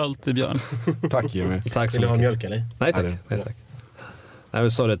och öl till Björn. Tack Jimmy. Tack så mycket. Vill du ha mjölk eller? Nej tack. Nej,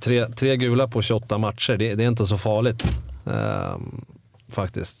 vi sa det, 3 gula på 28 matcher, det är inte så farligt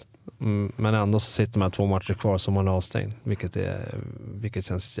faktiskt. Men ändå så sitter man 2 matcher kvar som man är avstängd, vilket är vilket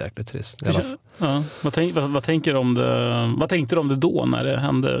känns jäkligt trist. Ja. Vad tänkte du om det då när det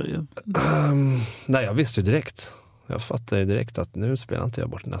hände? Nej, jag visste ju direkt. Jag fattade direkt att nu spelar inte jag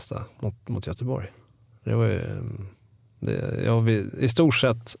bort nästa mot Göteborg. Det var ju... i stort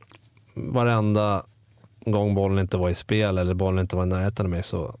sett varenda gång bollen inte var i spel eller bollen inte var i närheten av mig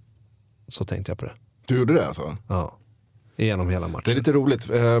så tänkte jag på det. Du gjorde det alltså? Ja. Genom hela matchen. Det är lite roligt.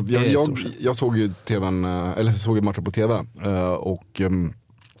 Jag såg ju såg matchen på tv och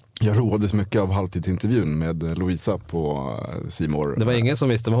jag roades mycket av halvtidsintervjun med Lovisa på C More. Det var ingen som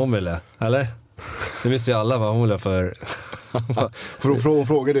visste vad hon ville, eller? Det visste ju alla vad hon ville för... Hon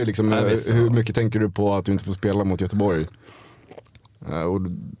frågade liksom, hur mycket tänker du på att du inte får spela mot Göteborg? Och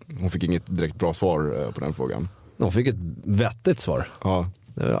hon fick inget direkt bra svar på den frågan. Hon fick ett vettigt svar. Ja.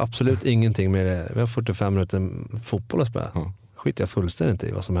 Det var absolut ingenting med det. Vi har 45 minuter fotboll att spela. Ja. Skit jag fullständigt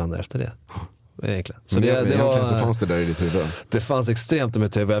i vad som händer efter det. Egentligen. Så egentligen så fanns det där i ditt huvud. Det fanns extremt i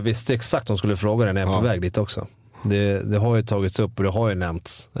mitt huvud. Jag visste exakt om de skulle fråga det när jag är på väg dit också. Det har ju tagits upp och det har ju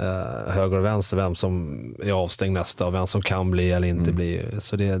nämnts höger och vänster, vem som är avstängd nästa och vem som kan bli eller inte bli.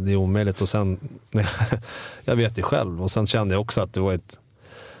 Så det är omöjligt. Och sen, jag vet det själv. Och sen kände jag också att det var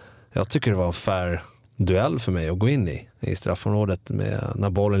jag tycker det var en fair duell för mig att gå in i straffområdet när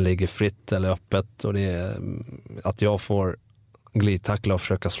bollen ligger fritt eller öppet och det är att jag får glidtackla och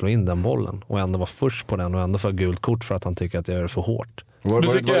försöka slå in den bollen och ändå vara först på den och ändå få gult kort för att han tycker att jag gör det för hårt. Du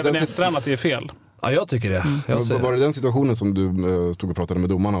tycker även efterhand att det är fel? Ja, jag tycker det. Var det den situationen som du stod och pratade med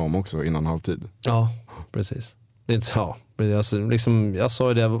domarna om också innan halvtid? Ja, precis. Det är inte så. Liksom, jag sa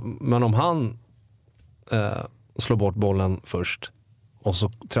ju det, men om han slår bort bollen först och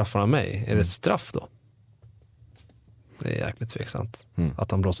så träffar han mig, är det ett straff då? Det är jäkligt tveksamt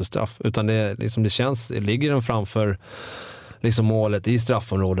att han blåser straff. Utan det ligger den framför liksom målet i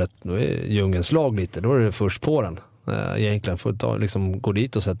straffområdet, då är djungens lag lite, då är det först på den. Egentligen får gå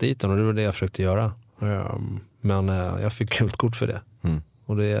dit och sätta dit den och det var det jag försökte göra. Men jag fick gult kort för det.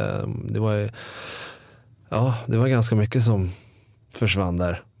 Och det var ganska mycket som försvann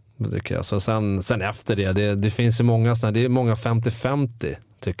där, tycker jag. Så sen efter det finns ju många såna, det är många 50-50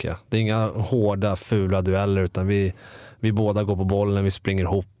 tycker jag. Det är inga hårda, fula dueller utan vi båda går på bollen, vi springer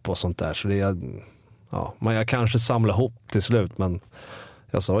ihop och sånt där. Så det är, jag kanske samlar ihop till slut, men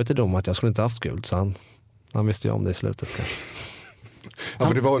jag sa ju till dem att jag skulle inte haft gult, så han visste ju om det i slutet kanske. Ja,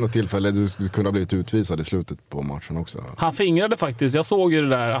 för det var något tillfälle du skulle kunna blivit utvisad i slutet på matchen också. Han fingrade faktiskt, jag såg ju det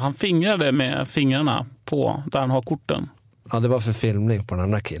där, han fingrade med fingrarna på där han har korten. Ja, det var för filmning på den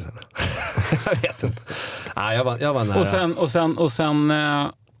andra killen. Jag vet inte. Ja, jag var nära. Och sen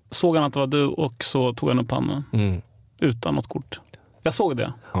såg han att det var du och så tog han upp handen. Utan något kort. Jag såg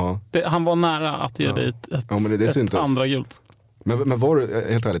det. Ja. Han var nära att ge dig ett andra gult. Men var du,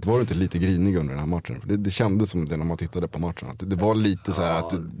 helt ärligt, var du inte lite grinig under den här matchen? För det kändes som det när man tittade på matchen. Att det var lite så här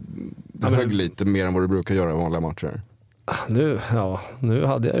att du högg lite mer än vad du brukar göra i vanliga matcher. Nu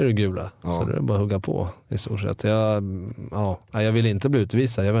hade jag ju det gula. Så det är bara att hugga på i stort sett. Jag vill inte bli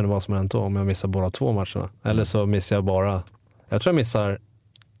utvisad. Jag vet inte vad som hänt om jag missar bara 2 matcherna. Eller så missar jag bara... Jag tror jag missar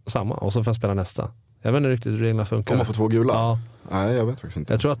samma och så får jag spela nästa. Jag vet inte riktigt hur reglerna funkar. Om man får 2 gula? Ja. Nej, jag vet faktiskt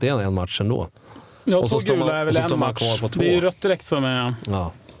inte. Jag tror att det är en match ändå. Jag tror gula är väl en match. På 2. Det är ju rött direkt som är...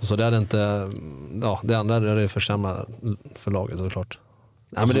 Ja, så det är inte... Ja, det andra är det försämrat för laget såklart.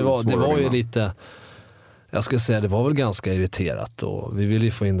 Nej, men det var ju lite... Jag skulle säga det var väl ganska irriterat och vi ville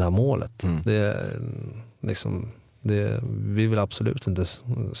ju få in det här målet. Vi vill absolut inte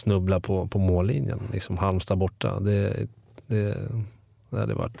snubbla på mållinjen. Liksom Halmstad borta. Det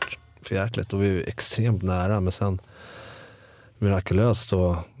hade varit för jäkligt och vi är extremt nära, men sen mirakulöst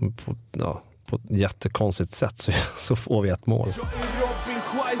så på ett jättekonstigt sätt så får vi ett mål.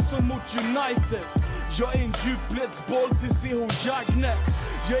 Jag är en djupledsboll till CH Jagnet.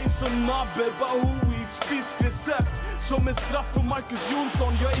 Jag är som Nabbe Bahois fiskrecept. Som en straff för Marcus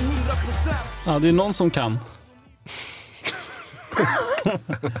Jonsson. Jag är 100%. Ja, det är någon som kan.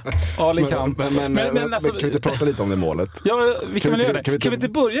 Ali kan. Men alltså, kan vi inte prata lite om det målet? Ja, vi kan väl göra det. Kan vi inte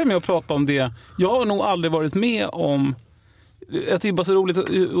börja med att prata om det? Jag har nog aldrig varit med om... Jag tycker det är bara så roligt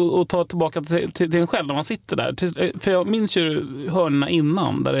att ta tillbaka till en själv när man sitter där. För jag minns ju hörnorna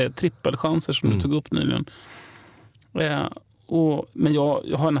innan där det är trippelchanser som du tog upp nyligen. Men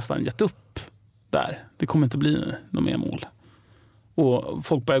jag har nästan gett upp där. Det kommer inte bli något mer mål. Och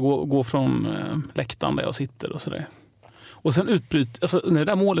folk börjar gå från läktaren där jag sitter och sådär. Och sen alltså när det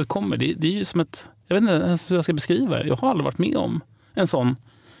där målet kommer, det är ju som ett... Jag vet inte ens hur jag ska beskriva det. Jag har aldrig varit med om en sån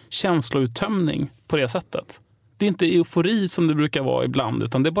känslouttömning på det sättet. Det är inte eufori som det brukar vara ibland,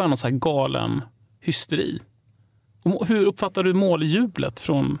 utan det är bara någon så här galen hysteri. Och hur uppfattar du måljublet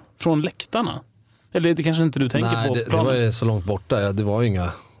från läktarna? Eller det kanske inte du tänker på. Det var ju så långt borta. Det var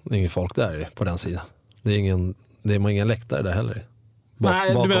ingen folk där på den sidan. Det var ingen läktare där heller.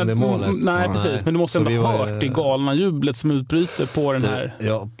 Nej, precis. Men du måste ändå ha hört det galna jublet som utbryter på den här.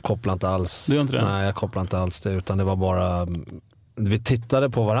 Jag kopplar inte alls. Du gör inte det? Nej, jag kopplar inte alls det. Utan det var bara... Vi tittade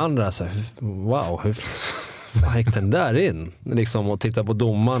på varandra så här, wow, hur gick den där in? Liksom, och tittade på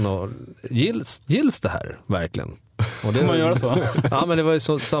domaren och gills det här verkligen? Och det får man göra så? Ja, men det var ju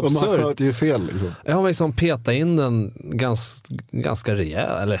så absurt. Man sköt ju fel liksom. Jag har liksom petat in den ganska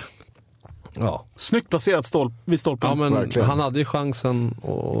rejäl, eller... Ja. Snyggt placerat vid stolpen. Ja, men han hade ju chansen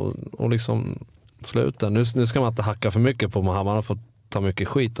och liksom sluta. Nu ska man inte hacka för mycket på Mohamed. Han har fått ta mycket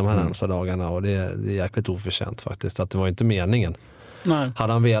skit de här närmsta dagarna och det är jäkligt oförtjänt faktiskt. Att det var inte meningen. Nej.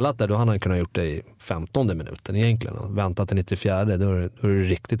 Hade han velat det, då hade han kunnat gjort det i 15:e minuten egentligen. Och väntat till 94:e, då är du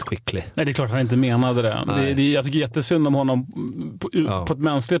riktigt skicklig. Nej, det är klart han inte menade det. Jag tycker jättesynd om honom på ett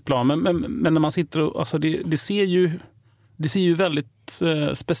mänskligt plan. Men när man sitter och... Alltså det ser ju väldigt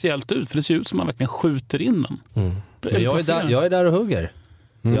speciellt ut. För det ser ut som man verkligen skjuter in den. Men jag är där och hugger.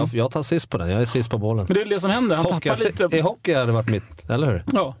 Jag tar sist på den. Jag är sist på bollen. Men det är det som händer. Han tappar lite... I hockey hade det varit mitt, eller hur?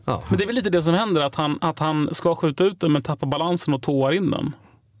 Ja. Men det är väl lite det som händer. Att han ska skjuta ut den men tappar balansen och tåar in den.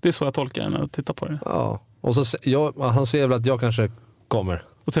 Det är så jag tolkar när jag tittar på det. Ja. Och så han ser väl att jag kanske kommer.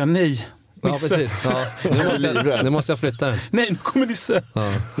 Och säger nej. Ja, precis. Ja. Nu måste jag flytta den. Nej, nu kommer Nisse.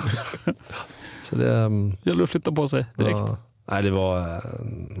 Ja. Så det gäller att flytta på sig direkt. Ja. Nej, det var...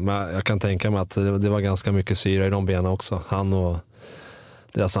 Jag kan tänka mig att det var ganska mycket syra i de benen också. Han och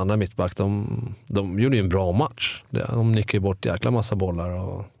deras andra mittback, de gjorde ju en bra match. De nickade ju bort jäkla massa bollar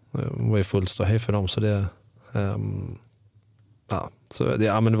och det var ju fullt ståhej för dem. Så det...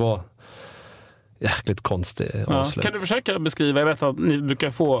 men det var jäkligt konstigt avslut. Kan du försöka beskriva, jag vet att ni brukar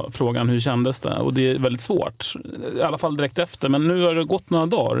få frågan hur kändes det och det är väldigt svårt. I alla fall direkt efter, men nu har det gått några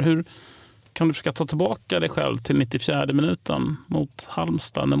dagar. Hur kan du försöka ta tillbaka dig själv till 94:e minuten mot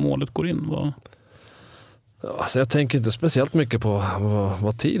Halmstad när målet går in? Alltså jag tänker inte speciellt mycket på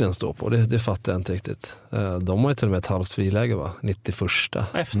vad tiden står på. Det fattar jag inte riktigt. De har ju till och med ett halvt friläge, va? 91:a.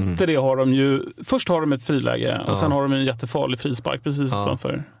 Efter det har de ju... Först har de ett friläge och sen har de en jättefarlig frispark precis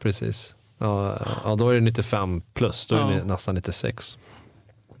utanför. Precis. Ja, då är det 95 plus. Då är det nästan 96.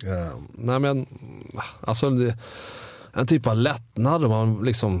 Nej men... Alltså en typ av lättnad. Man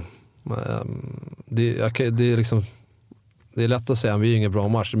liksom... Det är liksom... Det är lätt att säga att vi är ingen bra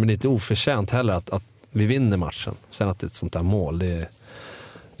match. Men det är inte oförtjänt heller att vi vinner matchen. Sen att det är ett sånt där mål,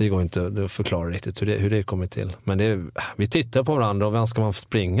 det går inte att förklara riktigt hur det kommer till. Men vi tittar på varandra och vem ska man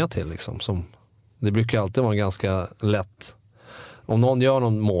springa till liksom? Det brukar alltid vara ganska lätt. Om någon gör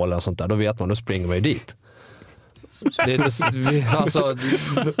någon mål och sånt där, då vet man, då springer man ju dit. Det är inte, alltså,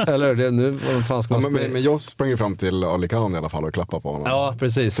 eller det, nu fan ska man men jag sprang fram till Ali Khan i alla fall och klappade på honom. Ja,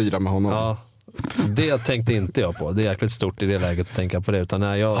 precis. Fira med honom. Ja. Det tänkte inte jag på. Det är jäkligt stort i det läget att tänka på det. Utan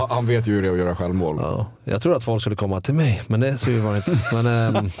han vet ju hur det är att göra självmål. Ja. Jag tror att folk skulle komma till mig, men det så var det inte.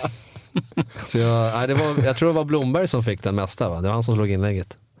 Men, så jag tror det var Blomberg som fick den mesta, va? Det var han som slog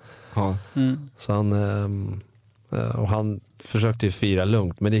inlägget. Ja. Så han försökte ju fira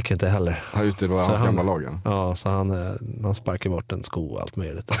lugnt, men det gick inte heller. Ja, just det, var hans gamla lagen. Ja, så han sparkade bort en sko och allt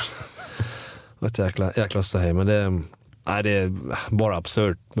möjligt där. Det var ett jäkla ståhej, men det är bara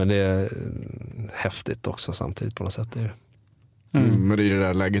absurt, men det är häftigt också samtidigt på något sätt. Men i det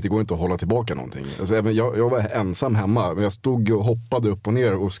där läget, det går inte att hålla tillbaka någonting. Alltså, även jag var ensam hemma, men jag stod och hoppade upp och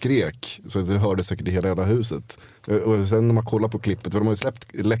ner och skrek så att det hörde säkert i hela huset. Och sen när man kollar på klippet, för de har ju släppt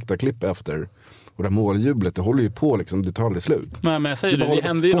läktarklipp efter, och det måljublet, det håller ju på liksom, det tar aldrig slut. Nej, men jag säger det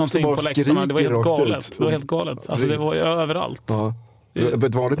hände ju någonting på läktarna, det var helt galet. Det var helt galet, alltså det var ju överallt. Ja.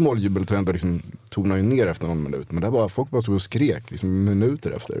 Ett vanligt måljubel tog ändå liksom, tonar ju ner efter någon minut, men det var folk bara stod och skrek liksom,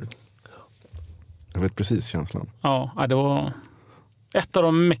 minuter efter. Jag vet precis känslan. Ja, det var ett av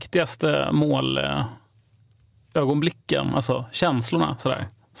de mäktigaste ögonblicken, alltså känslorna sådär,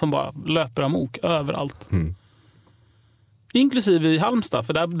 som bara löper amok överallt. Inklusive i Halmstad,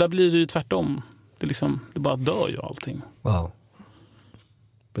 för där blir det ju tvärtom. Det bara dör ju allting. Wow.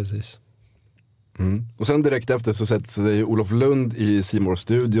 Precis. Och sen direkt efter så sätter sig Olof Lund i C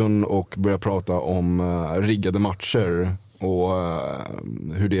More-studion och börjar prata om riggade matcher och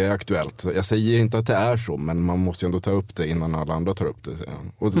hur det är aktuellt. Jag säger inte att det är så, men man måste ju ändå ta upp det innan alla andra tar upp det.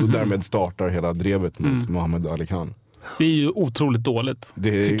 Och därmed startar hela drevet mot Mohamed Ali Khan. Det är ju otroligt dåligt,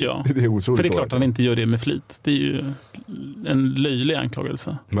 tycker jag. Det är otroligt för det är klart att han inte gör det med flit. Det är ju en löjlig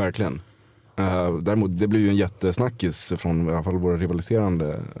anklagelse. Verkligen. Däremot, det blir ju en jättesnackis från i alla fall våra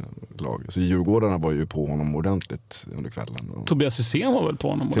rivaliserande lag. Så Djurgårdarna var ju på honom ordentligt under kvällen. Tobias Hysén var väl på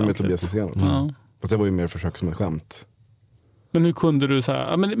honom ordentligt? Till och med Tobias Hysén också. Ja. Fast det var ju mer försök som ett skämt. Men hur kunde du så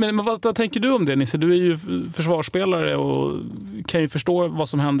här... Men vad tänker du om det, Nisse? Du är ju försvarsspelare och kan ju förstå vad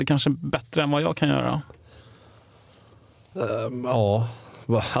som händer kanske bättre än vad jag kan göra. Ja,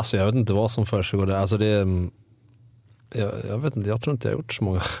 alltså jag vet inte vad som försiggår där. Alltså det... Jag vet inte, jag tror inte jag har gjort så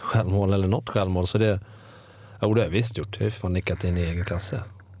många självmål eller något självmål. Så det... Jo, det har jag visst gjort. Jag har fan nickat in i egen kasse.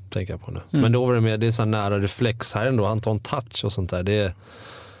 Tänker jag på nu. Men då var det mer, det är så nära reflex här ändå. Han tar en touch och sånt där. Det är...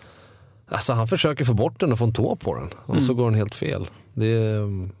 Alltså han försöker få bort den och få en tå på den. Och så går den helt fel. Det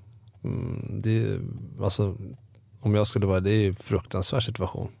är alltså, om jag skulle vara, det är en fruktansvärd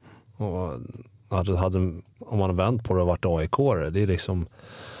situation. Och om man har vänt på det och varit AIK-are, det är liksom,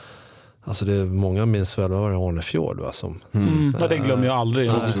 alltså det är många minns väl vad var Arnefjord va, som det glömmer jag aldrig.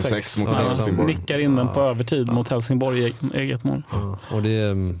 2006 mot Helsingborg. Nickar in den på övertid mot Helsingborg i eget mål. Och det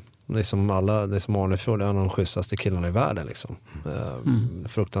är liksom alla, det är som Arnefjord är en av de schysstaste killarna i världen liksom.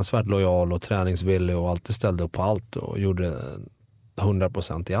 Fruktansvärt lojal och träningsvillig och alltid ställde upp på allt och gjorde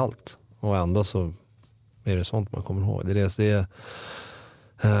 100% i allt. Och ändå så är det sånt man kommer ihåg. Det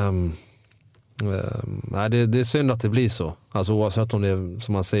är synd att det blir så. Alltså oavsett om det är,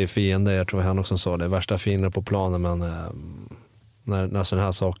 som man säger, fiende, jag tror han också sa det, värsta fiender på planen, men när sådana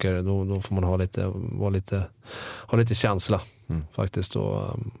här saker, då får man ha lite känsla faktiskt,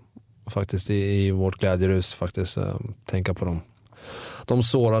 och faktiskt i vårt glädjerus faktiskt tänka på de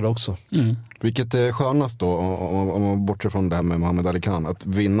sårade också. Vilket är skönast då, om man bortser från det här med Mohamed Ali Khan, att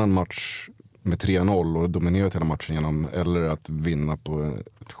vinna en match med 3-0 och dominera hela matchen genom, eller att vinna på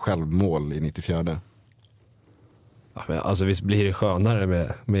ett självmål i 94? Ja, alltså visst blir det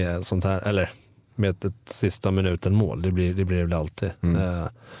skönare med sånt här, eller med ett sista minuten mål, det blir det väl alltid.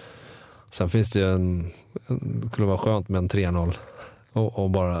 Sen finns det ju det skulle vara skönt med en 3-0 och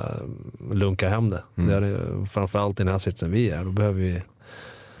bara lunka hem det. Det är framförallt i den här sitsen vi är, då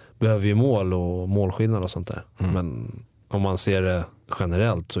behöver vi mål och målskillnad och sånt där. Men om man ser det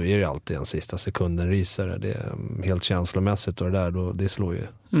generellt så är det alltid en sista sekunden risare. Det är helt känslomässigt och det där, då, det slår ju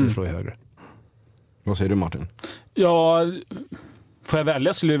högre. Vad säger du, Martin? Ja, får jag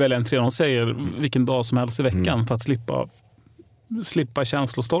välja skulle jag välja en 3-0-seger vilken dag som helst i veckan för att slippa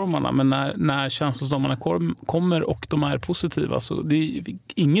känslostormarna. Men när känslostormarna kommer och de är positiva, så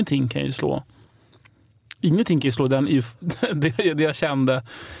ingenting kan ju slå den det jag kände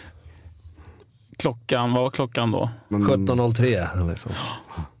vad var klockan då? 17.03 liksom.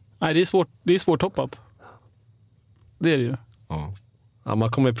 Nej, det är svårtoppat. Det är det ju. Ja,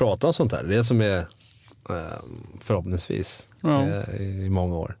 man kommer ju prata om sånt här. Det som är förhoppningsvis i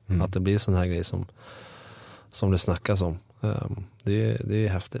många år. Att det blir sån här grej som det snackas om. Det är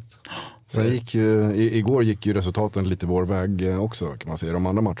häftigt. Sen igår gick ju resultaten lite vår väg också, kan man säga, de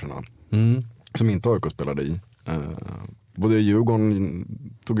andra matcherna. Som inte AIK spelade i. Både Djurgården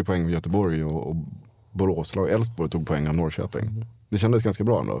tog ju poäng av Göteborg och Borås och Elfsborg tog poäng av Norrköping. Det kändes ganska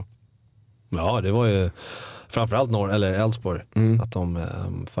bra ändå. Ja, det var ju framförallt Elfsborg att de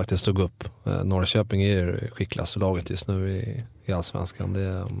faktiskt tog upp. Norrköping är ju skickligaste laget just nu i Allsvenskan. Det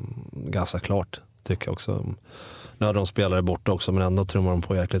är ganska klart, tycker jag också. Nu har de spelare borta också, men ändå trummar de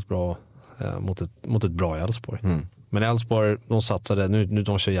på jäkligt bra mot ett bra Elfsborg. Men Elfsborg, de satsade, nu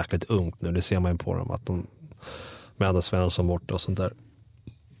de kör jäkligt ungt nu, det ser man ju på dem, att de med Anders Svensson borta och sånt där.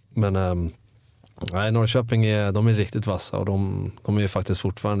 Men Norrköping de är riktigt vassa och de är ju faktiskt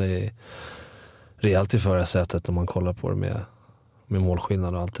fortfarande rejält i förra sätet om man kollar på det med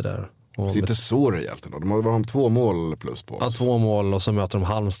målskillnad och allt det där. Och det är inte så rejält ändå. De har 2 mål plus på oss. Ja, 2 mål och så möter de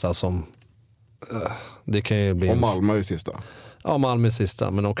Halmstad som det kan ju bli... Och Malmö i sista. Ja, Malmö i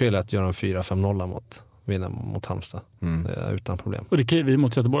sista, men de kan ju lätt göra en 4-5-0 vinna mot Halmstad utan problem. Och det kan ju vi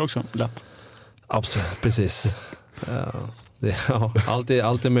mot Göteborg också, lätt. Absolut, precis. Allt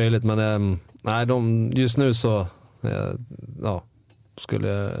är möjligt, men nej, just nu så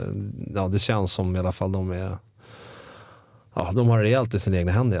det känns som i alla fall de har rejält i sina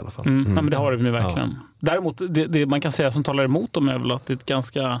egna händer i alla fall. Ja, men det har de ju verkligen. Däremot, det man kan säga som talar emot dem är väl att det är ett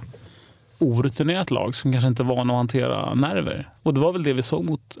ganska orutinerat lag som kanske inte är van att hantera nerver. Och det var väl det vi såg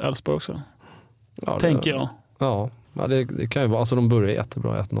mot Elfsborg också. Ja, tänker jag. Ja, det kan ju vara. Alltså de börjar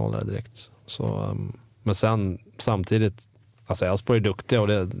jättebra 1-0 där direkt. Så, men sen samtidigt, alltså Elfsborg är duktiga och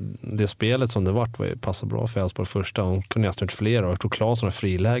det spelet som det var ju passade bra för Elfsborg första. Hon kunde nästan gjort flera och jag tror Claesson har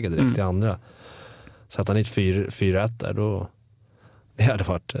friläge direkt i andra. Så att han inte 4-1 där, då det hade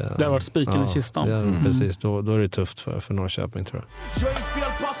varit spiken i kistan. Precis, då är det tufft för Norrköping, tror jag. Jag är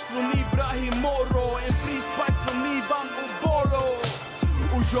fel pass från Ibrahim Moro, en frispark från Ivan och Bolo.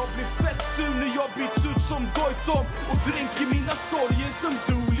 Och jag blir fett sur när jag byts ut som Goitom och dränker mina sorger som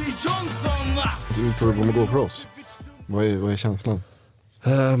Dooley Johnson. Du tror det kommer gå för oss? Vad är känslan?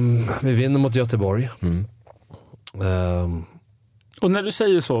 Vi vinner mot Göteborg. Och när du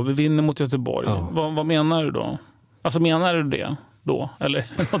säger så, vi vinner mot Göteborg, vad menar du då? Alltså menar du det då? Eller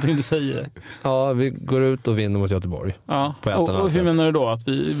någonting du säger? Ja, vi går ut och vinner mot Göteborg. Ja. Och hur menar du då att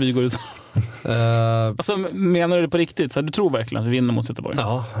vi går ut? Alltså menar du det på riktigt? Så du tror verkligen att vi vinner mot Göteborg?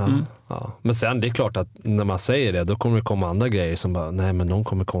 Ja. Men sen det är klart att när man säger det, då kommer det komma andra grejer som bara, nej men de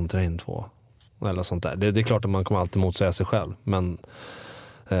kommer kontra in 2. Eller sånt där. Det är klart att man kommer alltid motsäga sig själv. Men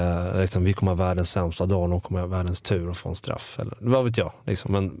liksom, vi kommer ha världens sämsta dag och de kommer ha världens tur att få en straff. Eller, vad vet jag.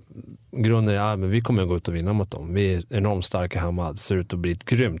 Liksom. Men grunden är men vi kommer gå ut och vinna mot dem. Vi är enormt starka hemma. Det ser ut att bli ett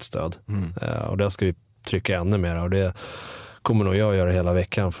grymt stöd. Och där ska vi trycka ännu mer. Och det kommer nog jag göra hela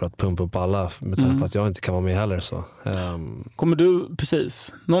veckan för att pumpa upp alla med tanke på att jag inte kan vara med heller. Så. Kommer du,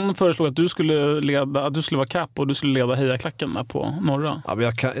 precis. Någon föreslog att du skulle vara kapp och du skulle leda hejaklacken där på norra. Ja,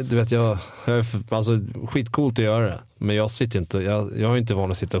 men jag alltså skitcoolt att göra det. Men jag sitter inte, jag har inte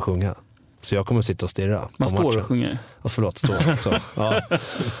van att sitta och sjunga. Så jag kommer sitta och stirra. Man står och sjunger. Förlåt, stå. Ja.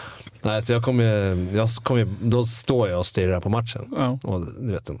 Nej, så då står jag och stirrar på matchen. Ja. Och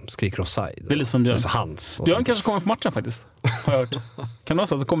du vet, de skriker offside. Det är liksom Björn. Hans. Björn kanske kommer på matchen faktiskt. Har jag hört. Kan det vara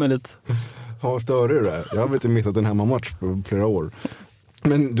så att det kommer dit? Ja, större du det. Jag har inte missat en hemmamatch på flera år.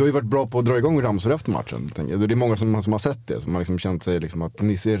 Men du har ju varit bra på att dra igång ramsor efter matchen. Tänker jag. Det är många som har sett det. Som har liksom känt sig liksom att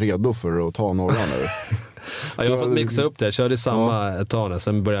Nisse är redo för att ta norra nu. Ja, jag har fått mixa upp det. Jag körde samma ett tag nu.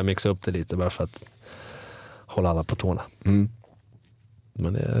 Sen började jag mixa upp det lite bara för att hålla alla på tårna.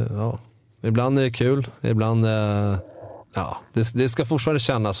 Men ibland är det kul. Ibland det ska fortfarande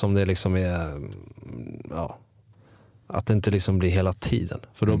kännas som det liksom är att det inte liksom blir hela tiden.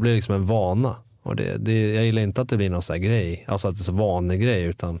 För då blir det liksom en vana. Och jag gillar inte att det blir någon sån här grej. Alltså att det är så vanlig grej.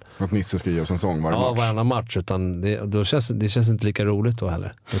 Utan, att Nisse ska ge oss en sång varje match. Ja, varje match. Utan det känns inte lika roligt då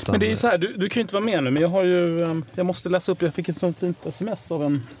heller. Utan, men det är ju så här, du kan ju inte vara med nu. Men jag måste läsa upp. Jag fick ett sånt fint sms av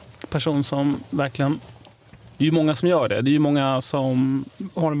en person som verkligen... Det är ju många som gör det. Det är ju många som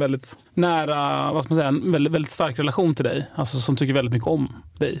har en väldigt nära, vad ska man säga, en väldigt, väldigt stark relation till dig. Alltså som tycker väldigt mycket om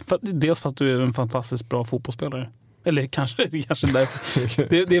dig. Dels för att du är en fantastiskt bra fotbollsspelare. Eller kanske därför.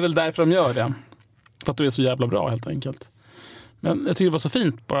 Det är väl därför de gör det. För att du är så jävla bra helt enkelt. Men jag tycker det var så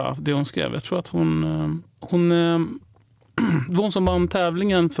fint bara det hon skrev. Jag tror att hon det var hon som vann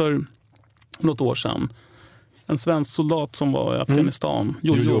tävlingen för något år sedan. En svensk soldat som var i Afghanistan.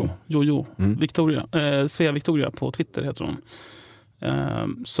 Jojo. Victoria. Svea Victoria på Twitter heter hon.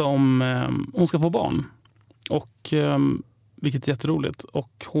 Hon ska få barn. Och vilket är jätteroligt.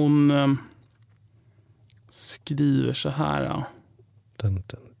 Och hon skriver så här. Dun,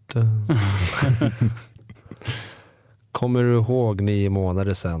 dun, dun. Kommer du ihåg 9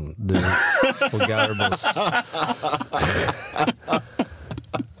 månader sedan du och Garbos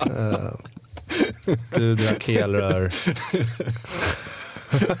du drack helrör.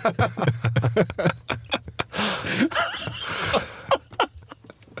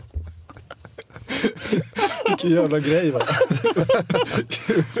 Vilken jävla grej, va?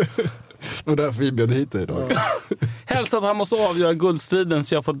 Och därför vi bjöd hit dig idag. Helst att han måste avgöra guldstriden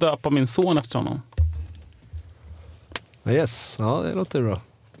så jag får döpa min son efter honom. Yes, ja det låter bra.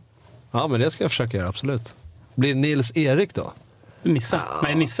 Ja, men det ska jag försöka göra, absolut. Blir Nils Erik då? Nisse.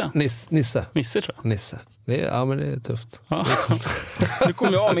 Nej, Nisse. Nisse. Nisse tror jag. Nisse. Men det är tufft. Ja. Nu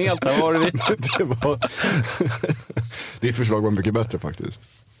kommer jag av med helt där. Vad var det? Ditt förslag var mycket bättre faktiskt.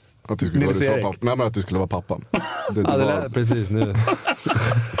 Att du skulle vara pappa. Nej, men att du skulle vara pappan. Precis nu.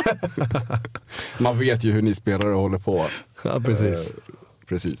 Man vet ju hur ni spelare håller på. Ja, precis.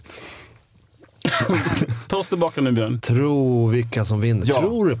 Precis. Ta oss tillbaka nu, Björn. Tro vilka som vinner. Ja.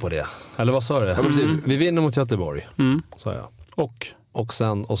 Tror du på det? Eller vad sa du? Ja, vi vinner mot Göteborg, sa jag.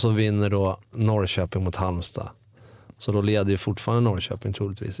 Och så vinner då Norrköping mot Halmstad. Så då leder ju fortfarande Norrköping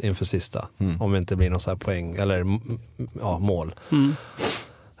troligtvis inför sista. Om det inte blir någon så här poäng eller mål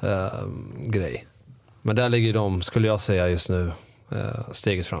grej. Men där ligger de, skulle jag säga just nu,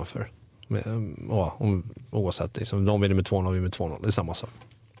 steget framför. Oavsett, liksom, de vinner med 2-0, vi med 2-0. Det är samma sak.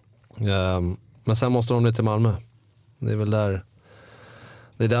 Men sen måste de ner till Malmö. Det är väl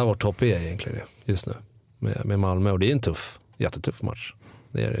där vårt topp är egentligen just nu. Med Malmö, och det är en jättetuff match.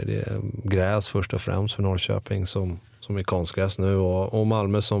 Det är gräs först och främst för Norrköping som är konstgräs nu, och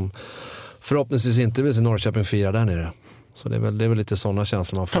Malmö som förhoppningsvis inte vill se Norrköping fira där nere. Så det är väl lite sådana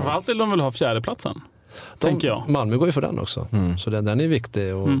känslor man får. Framförallt vill de väl ha fjärdeplatsen, tänker jag. Malmö går ju för den också. Så den är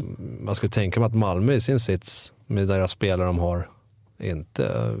viktig, och man skulle tänka mig att Malmö i sin sits med deras spelare de har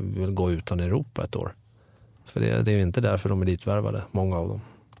inte vill gå utan Europa ett år. För det är ju inte därför de är ditvärvade, många av dem.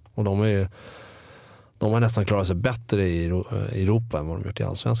 Och de har nästan klarat sig bättre i Europa än vad de gjort i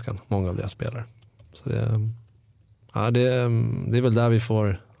Allsvenskan, många av deras spelare. Så det är väl där vi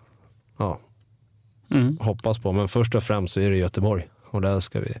får hoppas på. Men först och främst så är det Göteborg. Och där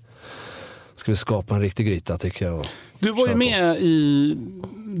ska vi skapa en riktig gryta, tycker jag. Du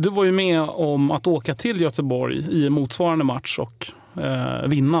var ju med om att åka till Göteborg i en motsvarande match och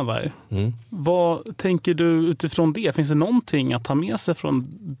vinna där. Vad tänker du utifrån det? Finns det någonting att ta med sig från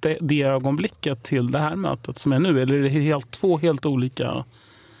det ögonblicket till det här mötet som är nu? Eller är det två helt olika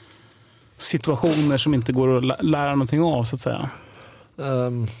situationer som inte går att lära någonting av, så att säga?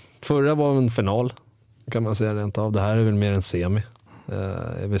 Förra var en final, kan man säga rent av. Det här är väl mer en semi.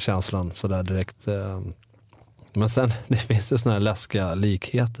 Är väl känslan sådär direkt. Men sen, det finns ju såna här läskiga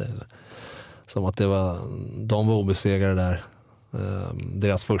likheter. Som att de var obesegrade där.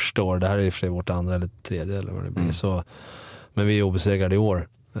 Deras första år. Det här är i och för sig vårt andra eller tredje eller vad det blir. Så, men vi är obesegrade i år.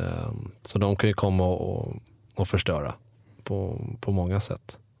 Så de kan ju komma och förstöra på många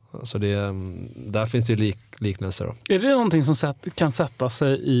sätt. Så där finns det ju liknelser då. Är det någonting som kan sätta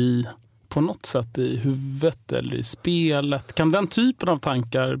sig på något sätt i huvudet eller i spelet? Kan den typen av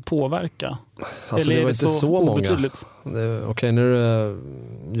tankar påverka? Alltså, eller det var är inte så många. Okej, nu är det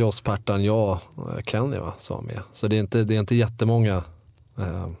Joss, Pertan, jag, Kenny som var med. Så det är inte jättemånga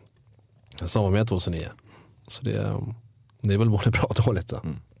som var med 2009. Så det är väl både bra och dåligt.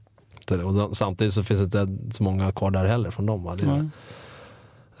 Och samtidigt så finns det inte så många kvar där heller från dem.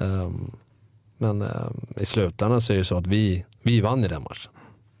 Men i slutändan så är det så att vi vann i den matchen.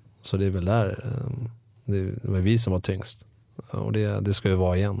 Så det är väl där det var vi som var tyngst. Och det ska ju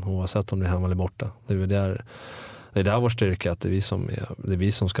vara igen, oavsett om det är hemma eller borta. Det är där vår styrka, att det är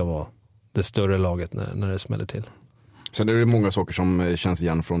vi som ska vara det större laget när det smäller till. Sen är det många saker som känns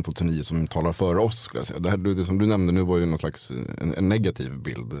igen från 2009 som talar för oss, skulle jag säga. Det som du nämnde nu var ju någon slags en negativ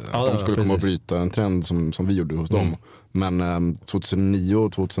bild. Att de skulle komma att bryta en trend som vi gjorde hos dem. Men 2009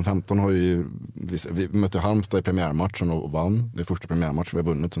 och 2015 har ju vi mötte Halmstad i premiärmatchen och vann. Det är första premiärmatchen vi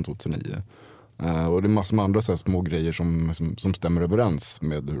har vunnit sedan 2009. Och det är massor med andra så här små grejer som stämmer överens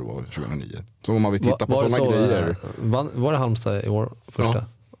med hur det var 2009. Så om man vill titta på sådana grejer. Var det Halmstad i år första? Ja.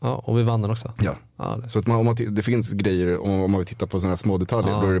 Ja, och vi vann den också. Ja. Så att det finns grejer, om man vill titta på sådana här små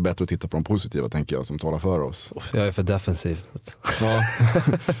detaljer, då är det bättre att titta på de positiva, tänker jag, som talar för oss. Jag är för defensiv. Ja.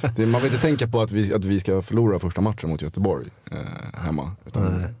 Man vill inte tänka på att vi ska förlora första matchen mot Göteborg hemma.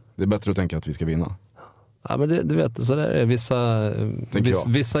 Utan det är bättre att tänka att vi ska vinna. Ja, men du vet, så där är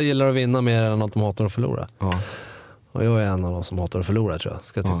vissa gillar att vinna mer än att de hatar att förlora. Ja. Och jag är en av de som hatar att förlora, tror jag.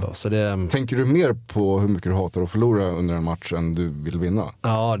 Ska jag tippa. Så tänker du mer på hur mycket du hatar att förlora under en match än du vill vinna?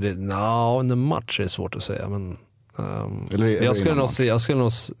 Ja, under en match är det svårt att säga. Men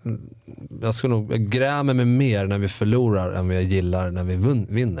jag skulle nog gräma mig mer när vi förlorar än vad jag gillar när vi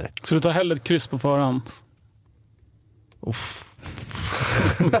vinner. Så du tar hellre ett kryss på förhand?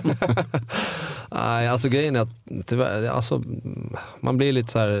 Nej, alltså grejen är att tyvärr, alltså, man blir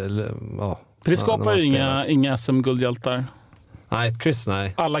lite så här, ja. För det skapar ju inga SM-guldhjältar. Nej, ett kryss,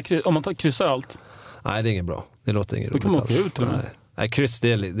 nej. Om man kryssar allt. Nej, det är inget bra. Det låter inget roligt. Då kan man åka ut till det. Nej, kryss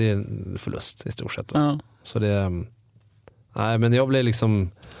det är en förlust i stort sett. Ja. Så nej, men jag blir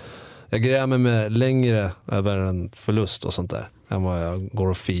liksom, jag grämer mig längre över en förlust och sånt där än vad jag går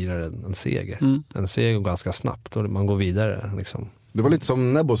och firar en seger. En seger går ganska snabbt och man går vidare liksom. Det var lite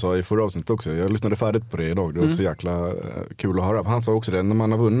som Nebbo sa i förra avsnittet också. Jag lyssnade färdigt på det idag. Det var så jäkla kul att höra. Han sa också det, när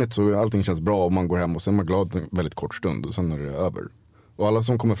man har vunnit så allting känns bra och man går hem och sen är man glad en väldigt kort stund och sen är det över. Och alla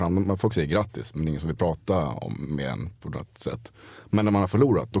som kommer fram, folk säger grattis, men det är ingen som vill prata med en på något sätt. Men när man har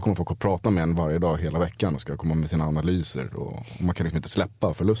förlorat, då kommer folk att prata med en varje dag hela veckan och ska komma med sina analyser och man kan liksom inte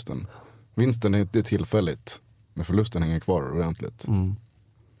släppa förlusten. Vinsten är tillfälligt, men förlusten hänger kvar ordentligt.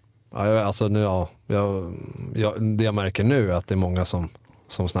 Ja, alltså nu, det jag märker nu är att det är många som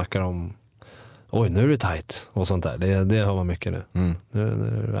snackar om oj, nu är det tajt och sånt där. Det hör man mycket nu. Nu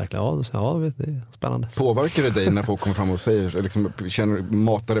är det verkligen, det är spännande. Påverkar det dig när folk kommer fram och säger, liksom,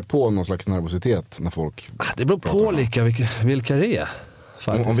 matar det på någon slags nervositet när folk det beror på vilka det är.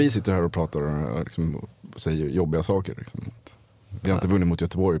 Om vi sitter här och pratar och liksom säger jobbiga saker liksom. Vi har inte vunnit mot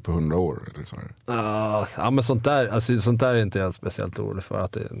Göteborg på 100 år eller så här. Ja, men sånt där är inte jag speciellt orolig för,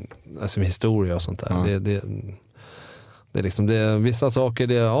 att det är historia och sånt där. Det är liksom vissa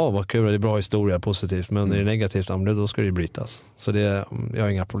saker, vad kul, det är bra historia, positivt, men när det är negativt, då ska det brytas. Så jag har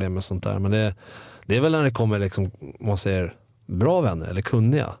inga problem med sånt där, men det är väl när det kommer liksom, man säger bra vänner eller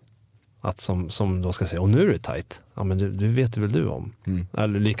kunniga, att som då ska säga, och nu är det tajt. Ja, men du vet väl du om.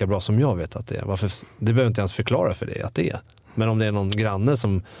 Eller lika bra som jag vet att det är. Varför, det behöver inte ens förklara för dig att det är. Men om det är någon granne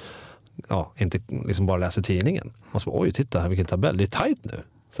som inte liksom bara läser tidningen, man så, oj, titta här, vilken tabell, det är tajt nu.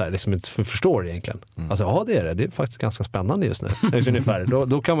 Så här, liksom inte förstår egentligen. Alltså det är faktiskt ganska spännande just nu. Ungefär.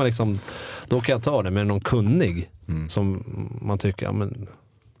 Då kan man liksom, då kan jag ta det med någon kunnig som man tycker,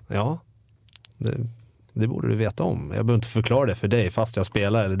 Det borde du veta om. Jag behöver inte förklara det för dig fast jag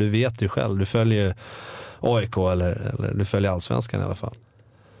spelar. Eller du vet ju själv. Du följer AIK eller du följer Allsvenskan i alla fall.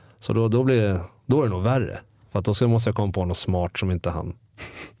 Så då är det nog värre. För att då måste jag komma på något smart som inte han.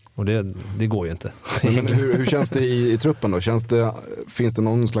 Och det går ju inte. Men hur känns det i truppen då? Finns det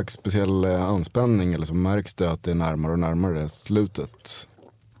någon slags speciell anspänning eller så märks det att det är närmare och närmare slutet?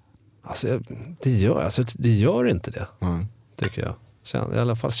 Alltså det gör inte det, tycker jag. I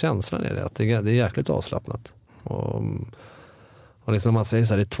alla fall känslan är det att det är jäkligt avslappnat. Och liksom när man säger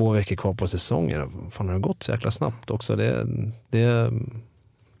så här, det är 2 veckor kvar på säsongen. Fan, har det gått så jäkla snabbt också?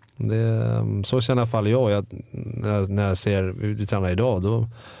 Så känner i alla fall jag när jag ser vi tränar idag, då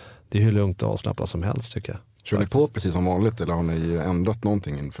det är hur lugnt och avslappnat som helst, tycker jag. Kör ni på precis som vanligt eller har ni ändrat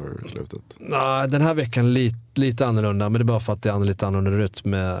någonting inför slutet? Nej, den här veckan lite annorlunda, men det är bara för att det är lite annorlunda ut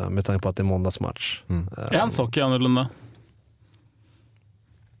med tanke på att det är måndagsmatch. En sak är annorlunda.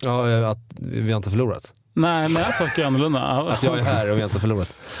 Ja, att vi har inte förlorat. Nej, men en sak är annorlunda. Att jag är här och vi har inte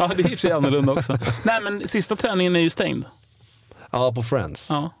förlorat. Ja, det är i och för sig annorlunda också. Nej, men sista träningen är ju stängd. Ja, på Friends.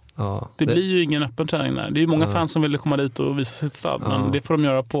 Ja. Det blir ju ingen öppen träning där. Det är ju många fans som vill komma dit och visa sitt stöd, men det får de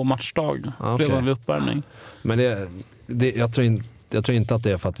göra på matchdag, redan vid uppvärmning. Men jag tror inte att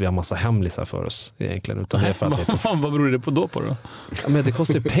det är för att vi har massa hemlisar för oss egentligen, utan det är för att vad beror det på då? Ja, men det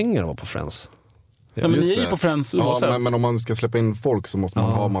kostar ju pengar att vara på Friends. Ja, men ni är ju på Friends oavsett. Ja, men om man ska släppa in folk så måste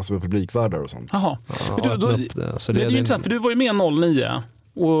man ha massor med publikvärdar och sånt. Jaha. Det är ju intressant, för du var ju med 09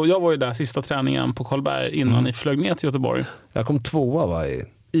 och jag var ju där sista träningen på Karlberg innan ni flög ner till Göteborg. Jag kom 2:a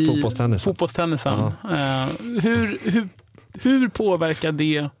i fotbollstennisen. Hur påverkar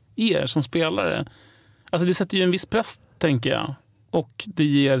det er som spelare? Alltså det sätter ju en viss press, tänker jag, och det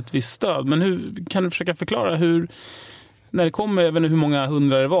ger ett visst stöd. Men hur kan du försöka förklara när det kommer, jag vet inte hur många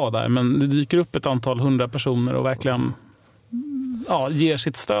 100 det var där, men det dyker upp ett antal 100 personer och verkligen ger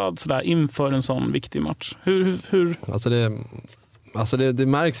sitt stöd sådär inför en sån viktig match. Hur? Alltså det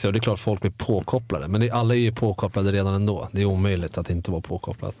märks ju, och det är klart folk blir påkopplade, men alla är ju påkopplade redan ändå. Det är omöjligt att inte vara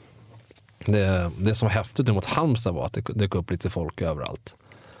påkopplad. Det som var häftigt mot Halmstad var att det dök upp lite folk överallt.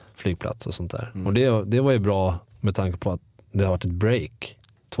 Flygplats och sånt där. Och det var ju bra med tanke på att det har varit ett break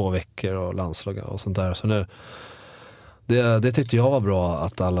 2 veckor och landslag och sånt där. Så nu det tyckte jag var bra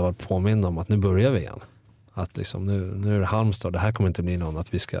att alla var påminna om att nu börjar vi igen. Att liksom nu är det Halmstad, det här kommer inte bli någon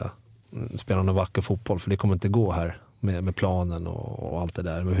att vi ska spela någon vacker fotboll, för det kommer inte gå här med planen och allt det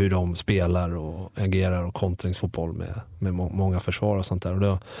där, med hur de spelar och agerar och kontringsfotboll med många försvar och sånt där.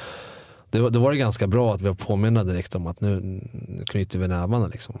 Och då var det ganska bra att vi var påminna direkt om att nu knyter vi nävarna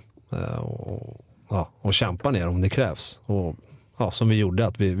liksom. Och kämpa ner om det krävs. Och som vi gjorde,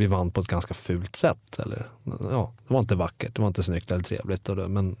 att vi vann på ett ganska fult sätt. Eller, det var inte vackert, det var inte snyggt eller trevligt.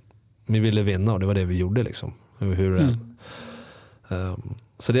 Men vi ville vinna och det var det vi gjorde liksom.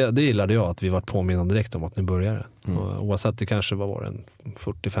 Så det gillade jag, att vi var påminnande direkt om att nu börjar det. Oavsett, det kanske var en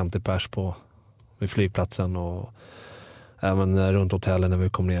 40-50 pers vid flygplatsen och även runt hotellen när vi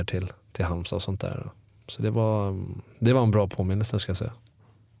kom ner till Halmstad och sånt där. Så det var en bra påminnelse, ska jag säga.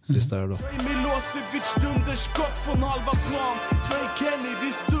 Just där då. Milosevic dunderskott från halva plan. Jag är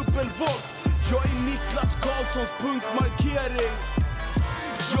Kennedys dubbelvolt. Jag är Niklas Karlssons punktmarkering.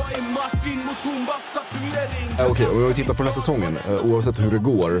 Jag är Martin Mutumbas tatuering. Okej, och vi tittar på den här säsongen. Oavsett hur det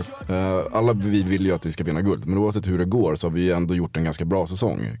går, alla vi vill ju att vi ska vinna guld, men oavsett hur det går så har vi ändå gjort en ganska bra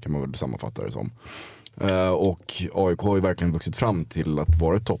säsong, kan man väl sammanfatta det som. Och AIK har ju verkligen vuxit fram till att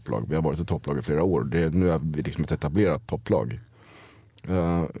vara ett topplag. Vi har varit ett topplag i flera år. Nu är vi liksom ett etablerat topplag.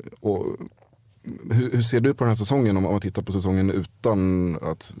 Och hur ser du på den här säsongen om man tittar på säsongen utan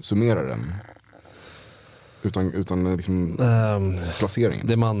att summera den? Utan liksom placeringen?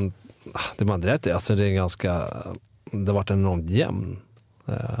 Det man rätt är, alltså det har varit en enormt jämn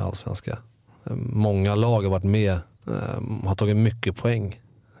allsvenska. Många lag har varit med, har tagit mycket poäng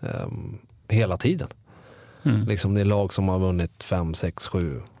hela tiden. Liksom det är lag som har vunnit 5, 6,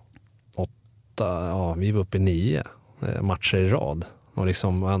 7, 8, vi var uppe i 9 matcher i rad. Och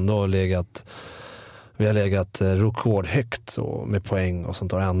liksom ändå vi har legat rekordhögt med poäng och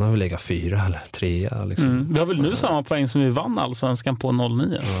sånt där. Ändå har vi legat 4 eller 3. Liksom. Vi har väl nu samma poäng som vi vann allsvenskan på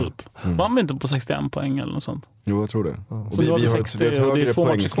 09 typ. Vann vi inte på 61 poäng eller något sånt? Jo, jag tror det. Och vi har ett högre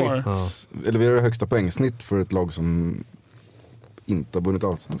poängsnitt. Eller vi har det högsta poängsnitt för ett lag som inte har vunnit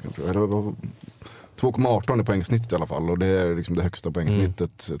allsvenskan, tror jag. Eller 2,18 är poängsnittet i alla fall. Och det är liksom det högsta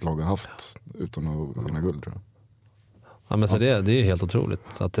poängsnittet ett lag har haft utan att vinna guld, tror jag. Ja, men så det är helt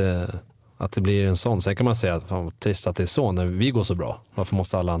otroligt att det blir en sån. Sen kan man säga att fan, trist att det är så när vi går så bra. Varför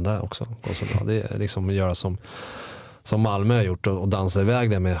måste alla andra också gå så bra? Det är liksom att göra som Malmö har gjort och dansa iväg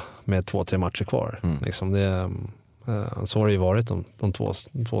det med 2-3 matcher kvar. Liksom så har det ju varit de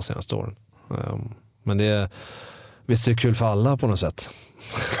två senaste åren. Men visst är det kul för alla på något sätt.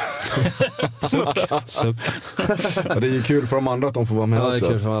 Suck. Ja, det är ju kul för de andra att de får vara med också. Ja, det är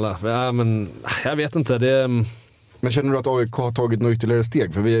kul för alla. Ja, men jag vet inte. Men känner du att AIK har tagit något ytterligare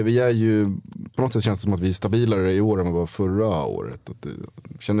steg? För vi är ju, på något sätt känns det som att vi är stabilare i år än vad vi var förra året.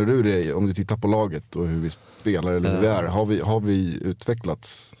 Känner du det, om du tittar på laget och hur vi spelar eller hur vi är, har vi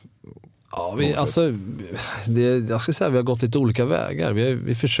utvecklats? Ja, jag ska säga att vi har gått lite olika vägar.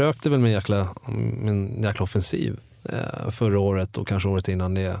 Vi försökte väl med en jäkla offensiv förra året och kanske året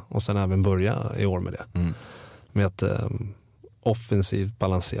innan det, och sen även börja i år med det. Med ett offensivt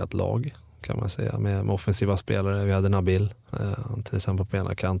balanserat lag, kan man säga, med offensiva spelare. Vi hade Nabil till exempel på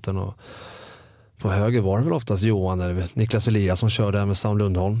ena kanten, och på höger var det väl oftast Johan eller Niklas Elias som körde där med Sam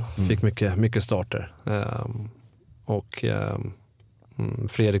Lundholm. Fick mycket starter.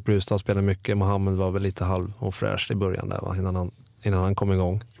 Fredrik Brustad spelade mycket. Mohammed var väl lite halv och fräsch i början där, va? Innan han kom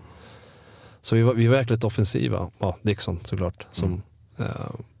igång. Så vi var verkligen offensiva. Ja, Dixon såklart. Som,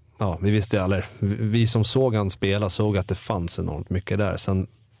 vi visste alla. Vi som såg han spela såg att det fanns enormt mycket där. Sen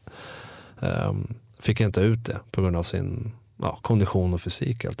fick jag inte ut det på grund av sin kondition och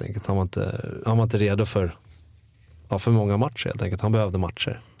fysik helt enkelt. Han var inte redo för många matcher helt enkelt. Han behövde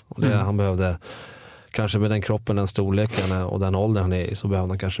matcher. Och han behövde, kanske med den kroppen, den storleken och den åldern han är i, så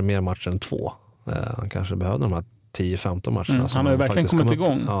behövde han kanske mer matcher än 2. Han kanske behövde de här 10-15 matcherna. Han har ju verkligen kommit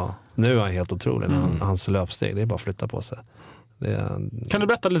igång. Ja, nu är han helt otrolig. Hans löpsteg, det är bara att flytta på sig. Kan du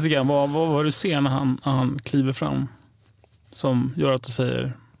berätta lite grann vad du ser när han kliver fram som gör att du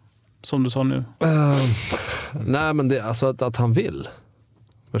säger som du sa nu? Nej, men det är alltså att han vill.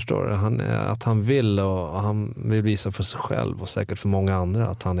 Förstår du? Att han vill, och han vill visa för sig själv och säkert för många andra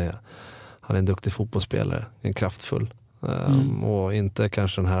att han är en duktig fotbollsspelare, en kraftfull. Och inte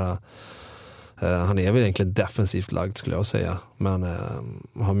kanske den här, han är väl egentligen defensivt lagd skulle jag säga, men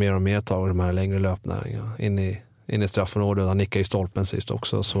har mer och mer tagit de här längre löpnäringarna in i straffområdet. Han nickar i stolpen sist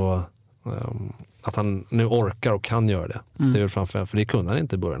också, så att han nu orkar och kan göra det. Det är väl framförallt, för det kunde han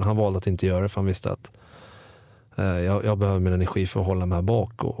inte i början. Han valde att inte göra det, för han visste att jag behöver min energi för att hålla mig här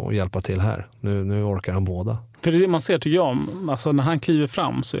bak och hjälpa till här. Nu orkar han båda. För det är det man ser, tycker jag. Alltså när han kliver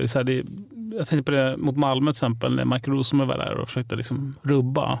fram så är det så här, jag tänkte på det mot Malmö till exempel, när Michael Rosenberg var där och försökte liksom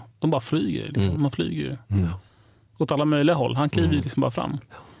rubba. De bara flyger. Liksom. Man flyger åt alla möjliga håll. Han kliver liksom bara fram.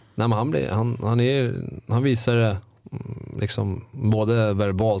 Nej, men han visar det liksom både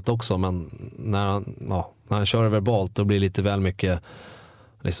verbalt också, men när han kör verbalt då blir det lite väl mycket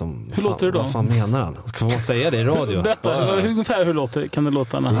liksom, hur låter det då? Vad fan menar han? Ska man säga det i radio? Ungefär hur kan det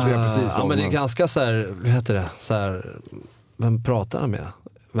låta? Men det är ganska så här, hur heter det? Så här, vem pratar han med?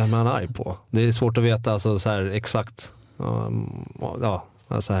 Vem är han arg på? Det är svårt att veta alltså, så här, exakt.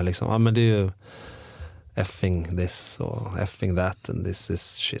 Så här liksom. Ja, men det är ju effing this och effing that and this is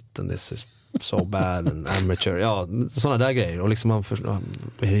shit and this is so bad and amateur. Ja, sådana där grejer. Och liksom man förstår,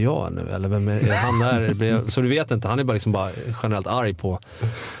 är det jag nu? Eller vem är han där? Så du vet inte, han är bara generellt arg på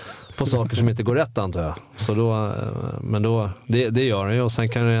saker som inte går rätt, antar jag. Så det gör han ju, och sen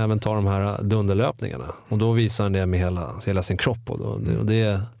kan han även ta de här dunderlöpningarna. Och då visar han det med hela sin kropp. Och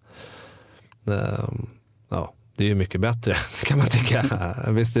det är ju mycket bättre, kan man tycka.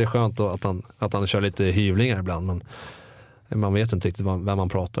 Visst är det skönt då att han kör lite hyvlingar ibland, men man vet inte riktigt vem man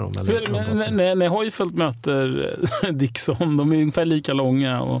pratar om. När Hojfeldt möter Dixon, de är ungefär lika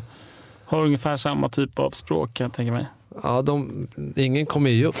långa och har ungefär samma typ av språk, kan jag tänka mig. Ja, ingen kommer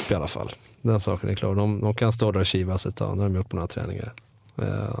ju upp i alla fall. Den saken är klar. De kan stå där och kiva sig ett tag när de gjort på några träningar.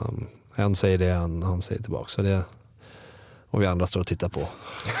 En säger det, han säger tillbaka. Så det, och vi andra står och tittar på.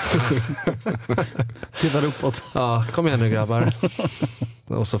 Tittar uppåt. Ja, kom igen nu grabbar.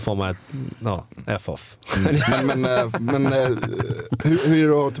 Och så får man ett F-off. Men hur är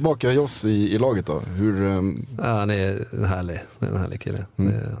det att ha tillbaka Joss i laget då? Han är en härlig kille.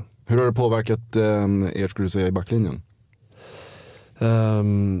 Hur har det påverkat er, skulle du säga, i backlinjen?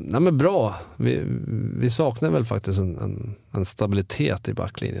 Nej, men bra. Vi saknar väl faktiskt en stabilitet i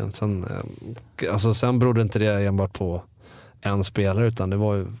backlinjen. Sen berodde inte det enbart på en spelare, utan det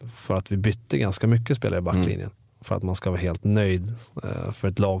var ju för att vi bytte ganska mycket spelare i backlinjen. För att man ska vara helt nöjd för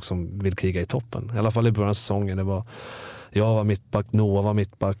ett lag som vill kriga i toppen. I alla fall i början av säsongen. Det var, jag var mittback, Noah var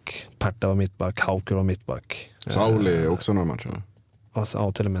mittback, Perta var mittback, Hauker var mittback. Sauli också några matcher.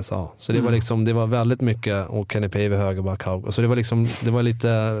 Ja, till och med så. Så det var liksom, det var väldigt mycket, och Kenny Pave högerback, Hauker. Så det var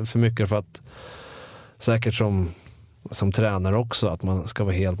lite för mycket för att säkert som tränare också, att man ska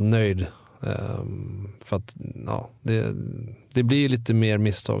vara helt nöjd. För att det blir lite mer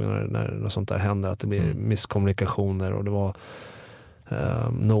misstag när något sånt där händer, att det blir misskommunikationer. Och det var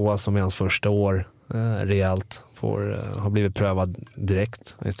Noah som i hans första år rejält. Har blivit prövad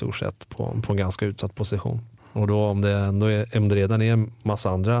direkt i stort sett på en ganska utsatt position. Och då om det redan är en massa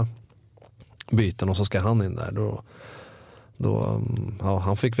andra byten och så ska han in där, då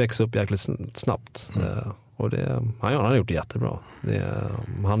han fick växa upp jäkligt snabbt. Och han har gjort det jättebra.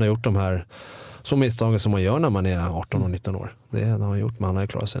 Han har gjort de här så misstagen som man gör när man är 18 och 19 år. Det har han gjort, men han har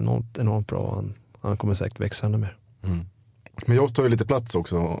klarat sig enormt bra. Han kommer säkert växa ännu mer. Men jag tar ju lite plats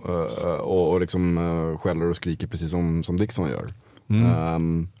också och liksom skäller och skriker precis som Dixon gör.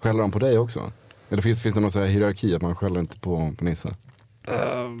 Skäller han på dig också? Eller finns det någon så här hierarki att man skäller inte på Nisse?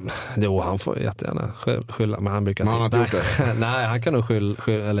 Jo, han får jättegärna skylla, men han brukar inte. Han har nej, han kan nog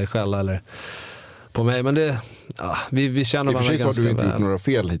skälla eller på mig, men vi känner varandra ganska väl. I och för sig så har du inte gjort några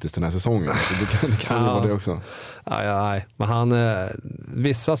fel hittills den här säsongen, så det kan ju vara det också. Nej. Men han,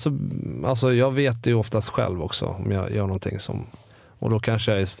 vissa så, alltså jag vet ju oftast själv också om jag gör någonting och då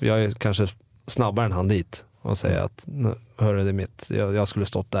kanske jag är kanske snabbare än han dit och säger att hörru, det är mitt, jag skulle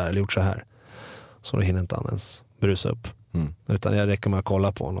stått där eller gjort så här. Så då hinner inte han ens brusa upp. Utan jag räcker med att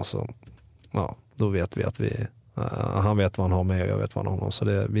kolla på honom och så, då vet vi att han vet vad han har med och jag vet vad han har honom. Så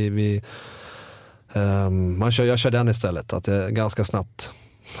det, jag kör den istället, att det ganska snabbt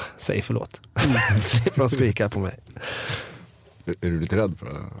säg förlåt. Slipper de skrika på mig. Är du lite rädd för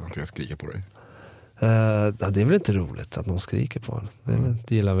att han ska skrika på dig? Det är väl inte roligt att någon skriker på en.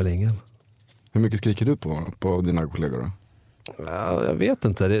 Det gillar väl ingen. Hur mycket skriker du på dina kollegor då? Jag vet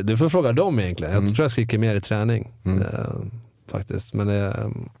inte, du får fråga dem egentligen. Jag tror jag skriker mer i träning faktiskt. Men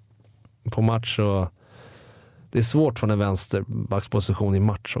på match så det är svårt från en vänsterbacksposition i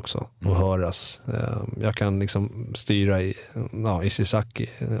match också att höras. Jag kan liksom styra i Ishizaki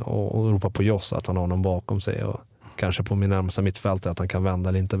och ropa på Joss att han har någon bakom sig och kanske på min närmsta mittfältare att han kan vända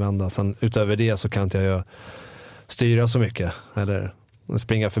eller inte vända. Sen utöver det så kan inte jag styra så mycket eller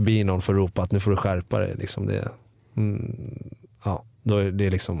springa förbi någon för att ropa att nu får du skärpa dig liksom. Då är det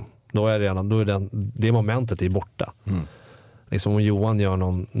liksom, då är det momentet är borta. Liksom om Johan gör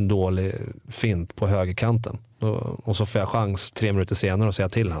någon dålig fint på högerkanten och så får jag chans 3 minuter senare och säga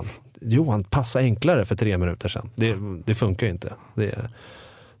till han, Johan, passa enklare för 3 minuter sedan. Det funkar ju inte.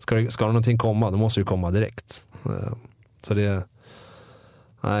 Ska någonting komma, då måste det komma direkt. Så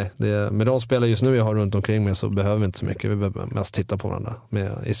med de spelare just nu jag har runt omkring mig så behöver vi inte så mycket. Vi behöver mest titta på varandra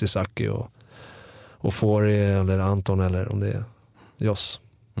med Ishizaki och Fori eller Anton eller om det är Joss.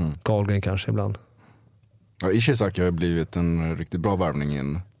 Karlgren kanske ibland. Ja, Ishizaki har blivit en riktigt bra värvning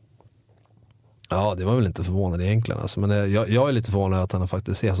in. Ja, det var väl inte förvånande egentligen. Alltså, men jag är lite förvånad att han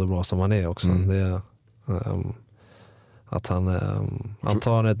faktiskt är så bra som han är också. Att han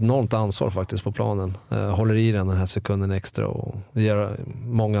tar ett enormt ansvar faktiskt på planen. Håller i den här sekunden extra och ger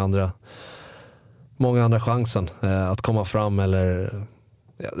många andra chansen att komma fram eller...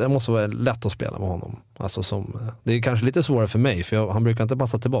 Det måste vara lätt att spela med honom. Alltså det är kanske lite svårare för mig för han brukar inte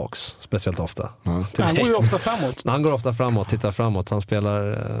passa tillbaks speciellt ofta. Han går ju ofta framåt. Han går ofta framåt, tittar framåt. Han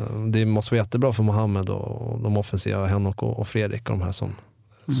spelar, det måste vara jättebra för Mohammed och de offensiva, Henok och Fredrik och de här som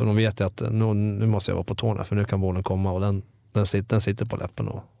så de vet att nu måste jag vara på tårna för nu kan bollen komma och den sitter på läppen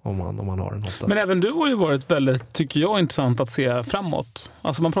om man har den oftast. Men även du har ju varit väldigt, tycker jag, intressant att se framåt.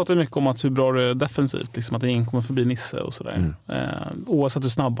 Alltså man pratar ju mycket om att hur bra det är defensivt, liksom att ingen kommer förbi Nisse och sådär. Oavsett hur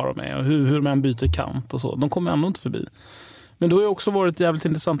snabba de är och hur man byter kant och så. De kommer ändå inte förbi. Men det har ju också varit jävligt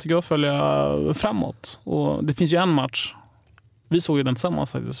intressant tycker jag att följa framåt. Och det finns ju en match, vi såg ju den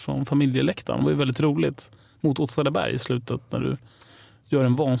tillsammans faktiskt från familjeläktaren. Det var ju väldigt roligt mot Åtvidaberg i slutet när du gör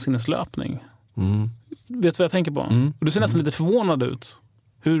en vansinneslöpning. Vet du vad jag tänker på? Och du ser nästan lite förvånad ut.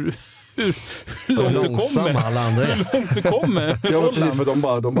 Hur långt du kommer. Alla andra. Hur långt du kommer. Ja, precis, för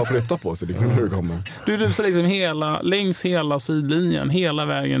de bara flyttar på sig liksom, hur det kommer. Du rusar liksom längs hela sidlinjen, hela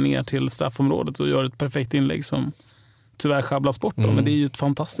vägen ner till straffområdet och gör ett perfekt inlägg som tyvärr schabblas bort. Men det är ju ett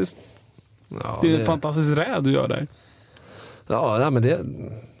fantastiskt det är ett fantastiskt räd du gör där. Ja, men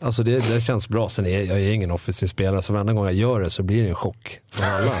det känns bra. Sen jag är ingen offensiv spelare, så varenda gång jag gör det så blir det en chock för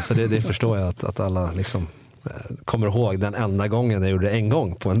alla. Så det förstår jag att alla liksom kommer ihåg den enda gången jag gjorde det en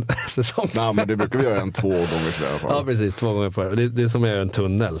gång på en säsong. Nej, men det brukar vi göra 2 gånger så i alla fall. Ja, precis, 2 gånger på det. Det är som att göra en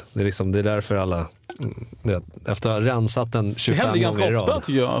tunnel. Det är därför alla efter att ha rensat den 25 gånger i rad. Det händer ganska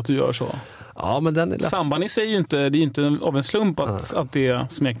ofta att du gör så. Ja, men den Sambani säger ju inte, det är inte av en slump att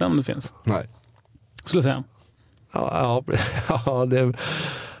det smeknamnet finns. Nej. Skulle jag säga. Ja, det är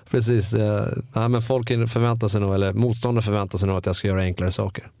precis. Men folk förväntar sig nog, eller motståndare förväntar sig nog att jag ska göra enklare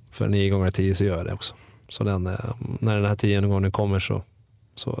saker. För 9 gånger 10 så gör jag det också. Så när den här 10 gången kommer så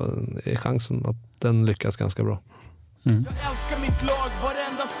är chansen att den lyckas ganska bra. Jag älskar mitt lag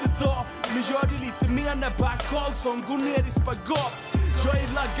varendaste dag, men gör det lite mer när Back Karlsson går ner i spagat. Jag är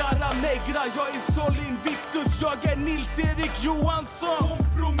La Garra Negra, jag är Sol Invictus, jag är Nils-Erik Johansson.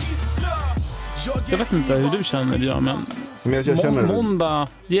 Kompromisslös. Jag vet inte hur du känner, Björn, men jag känner måndag,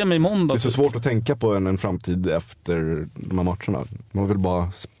 ge mig måndag. Det är så svårt att tänka på en framtid efter de här matcherna. Man vill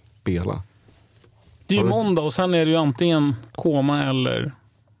bara spela. Det är ju måndag och sen är det ju antingen koma eller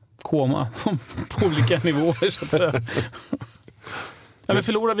koma på olika nivåer så att säga. Ja, men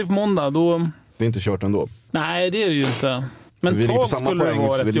förlorar vi på måndag då... Det är inte kört ändå. Nej, det är det ju inte. Mentalt skulle det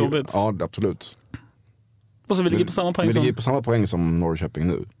vara rätt jobbigt. Ja, absolut. Och så vi ligger på samma poäng vi ligger på samma poäng som Norrköping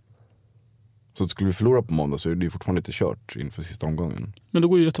nu. Så skulle vi förlora på måndag så är det ju fortfarande inte kört inför sista omgången. Men då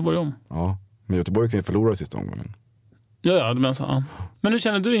går ju Göteborg om. Ja, men Göteborg kan ju förlora i sista omgången. Ja, men så. Ja. Men hur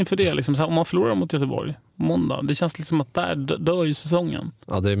känner du inför det? Liksom, så här, om man förlorar mot Göteborg måndag, det känns liksom att där dör ju säsongen.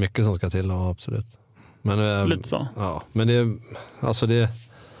 Ja, det är mycket som ska till, ja, absolut. Men, lite så. Ja, men det, alltså det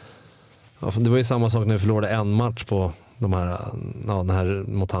var ju samma sak när vi förlorade en match på de här, den här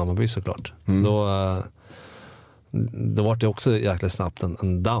mot Hammarby såklart. Då var det också jäkligt snabbt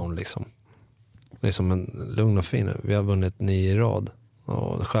en down liksom. Liksom en lugn och fin. Vi har vunnit 9 i rad.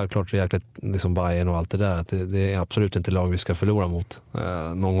 Och självklart är det jäkligt liksom Bayern och allt det där. Att det är absolut inte lag vi ska förlora mot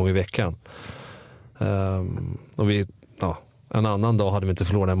någon gång i veckan. Och en annan dag hade vi inte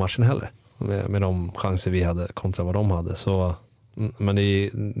förlorat den matchen heller. Med de chanser vi hade kontra vad de hade. Så, men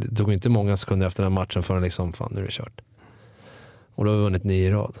det tog inte många sekunder efter den matchen förrän liksom, fan, nu är det kört. Och då har vi vunnit 9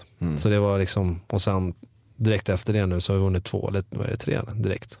 i rad. Så det var liksom, och sen direkt efter det nu så har vi vunnit 2 eller 3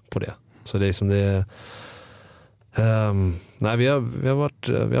 direkt på det. Så det är som det nej, vi har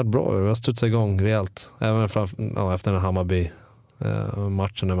varit bra. Vi har studsat igång rejält. Även efter den Hammarby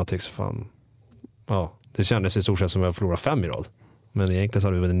matchen när man tycks fan, det kändes i stort sett som att vi förlorat 5 i rad. Men egentligen så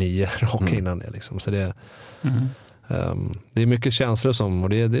hade vi vunnit 9 raka innan det liksom. Så det är mycket känslor som, och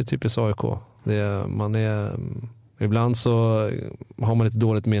det är typiskt AIK. Ibland så har man lite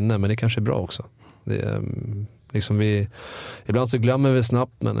dåligt minne, men det kanske är bra också. Det är, liksom ibland så glömmer vi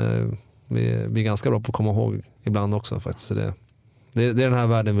snabbt, men vi är ganska bra på att komma ihåg ibland också faktiskt. Så det är den här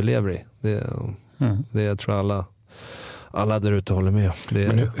världen vi lever i. Det tror jag alla där ute håller med.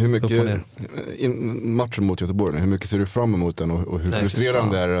 Men hur mycket matchen mot Göteborg, hur mycket ser du fram emot den och hur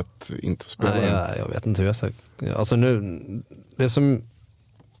frustrerande är det att inte spela den? Jag vet inte hur jag ska. Alltså nu,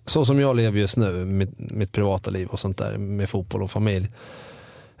 så som jag lever just nu, mitt privata liv och sånt där med fotboll och familj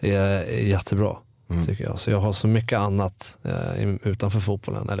är jättebra. Tycker jag. Så jag har så mycket annat utanför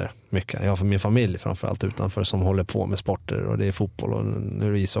fotbollen, eller mycket. Jag har för min familj framförallt utanför som håller på med sporter, och det är fotboll och nu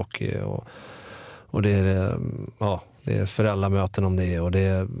är det ishockey och det är föräldramöten om det, och det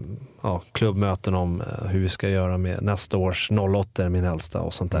är klubbmöten om hur vi ska göra med nästa års 08, min äldsta,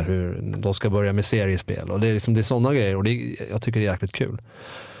 och sånt där, hur de ska börja med seriespel, och det är sådana grejer, och jag tycker det är jäkligt kul.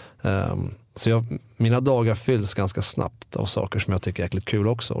 Så mina dagar fylls ganska snabbt av saker som jag tycker är jäkligt kul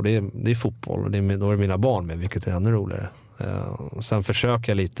också. Och det är fotboll, och då är mina barn med, vilket är ännu roligare. Sen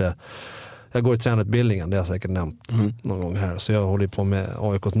försöker jag lite. Jag går i tränarutbildningen, det har jag säkert nämnt någon gång här. Så jag håller på med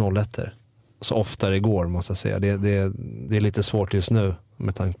AIKs 01. Så ofta det går, måste jag säga. Det är lite svårt just nu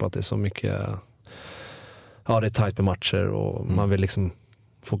med tanke på att det är så mycket. Ja, det är tajt med matcher och man vill liksom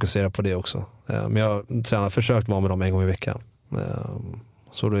fokusera på det också. Men jag har försökt vara med dem en gång i veckan.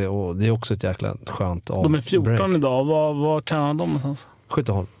 Så det är också ett jäkla skönt avbreak. De är 14 idag. Var tränar de någonstans?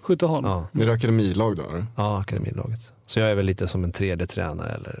 Skytteholm. Ja. Är det akademilag då? Eller? Ja, akademilaget. Så jag är väl lite som en 3D tränare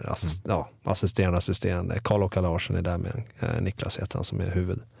eller assisterande. Karl-Åke Larsson är där med Niklas heter han som är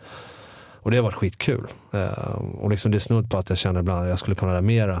huvud. Och det har varit skitkul. Och liksom det är snudd på att jag känner ibland att jag skulle kunna lära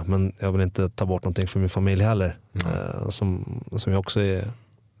mera, men jag vill inte ta bort någonting för min familj heller. Som jag också är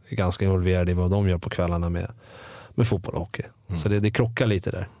ganska involverad i vad de gör på kvällarna med fotboll och hockey. Så det krockar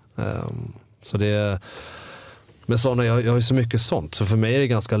lite där. Så det, men sådana, jag har så mycket sånt. Så för mig är det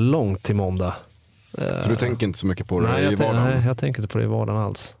ganska långt till måndag. Så du tänker inte så mycket på det i vardagen? Nej, jag tänker inte på det i vardagen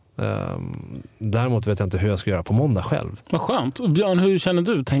alls. Däremot vet jag inte hur jag ska göra på måndag själv. Vad skönt. Och Björn, hur känner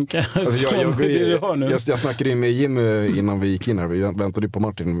du? Jag snackade in med Jimmy innan vi gick in här. Vi väntade på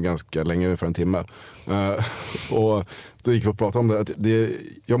Martin ganska länge, för en timme. Och då gick vi och pratade om det.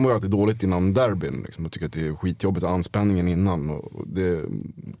 Jag mår alltid dåligt innan derbyn. Liksom. Jag tycker att det är skitjobbigt, anspänningen innan. Och det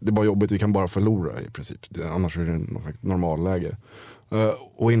är bara jobbigt, vi kan bara förlora i princip. Annars är det något normalläge.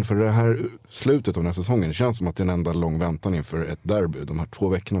 Och inför det här slutet av den här säsongen, det känns som att det är en enda lång väntan inför ett derby. De här 2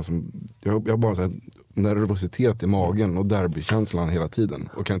 veckorna som jag bara så här, nervositet i magen och derbykänslan hela tiden,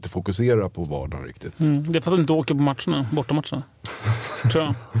 och kan inte fokusera på vardagen riktigt. Det är för att du inte åker på matcherna, bortamatcherna. Tror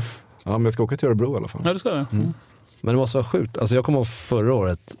jag. Ja, men jag ska åka till Örebro i alla fall. Ja, det ska det. Men det måste vara sjukt. Alltså jag kommer ihåg förra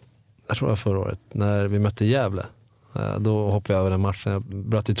året, när vi mötte Gävle. Då hoppade jag över den matchen. Jag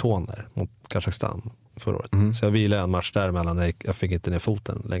bröt i tån där mot Kazakstan förra året. Så jag vilade en match däremellan. Jag fick inte ner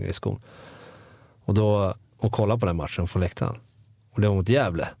foten längre i skon. Och kolla på den matchen från läktaren. Och det var mot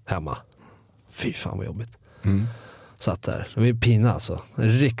Gävle hemma. Fy fan vad jobbigt. Satt där. Det var pina alltså. En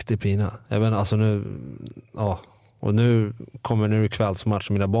riktig pina. Jag menar alltså nu... Ja. Och nu är kvällsmatch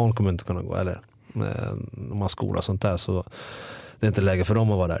och mina barn kommer inte kunna gå. Eller om man skola och sånt där så det är inte läge för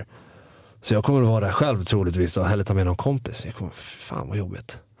dem att vara där. Så jag kommer att vara där själv troligtvis och hellre ta med någon kompis. Jag kommer, fan vad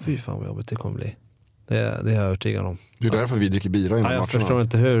jobbigt det kommer bli. Det är jag övertygad om. Det är därför vi dricker bira innan matcherna. Jag förstår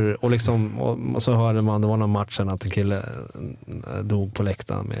inte hur. Och så hörde man, det var någon matchen att en kille dog på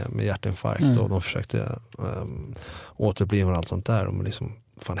läktaren med hjärtinfarkt och de försökte återuppliva och allt sånt där. Och liksom,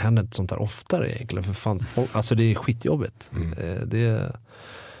 fan händer inte sånt där oftare egentligen. För fan, alltså det är skitjobbigt.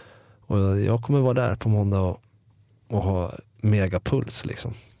 Och jag kommer vara där på måndag och ha megapuls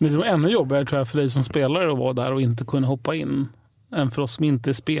liksom. Men det var ännu jobbigare tror jag för dig som spelare att vara där och inte kunna hoppa in än för oss som inte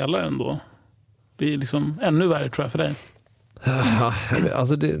är spelare ändå. Det är liksom ännu värre tror jag för dig.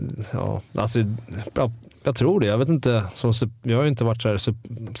 Jag tror det. Jag vet inte. Jag har inte varit så här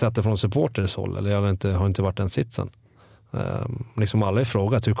sett det från supporters håll. Eller jag har inte varit den sitsen. Liksom alla har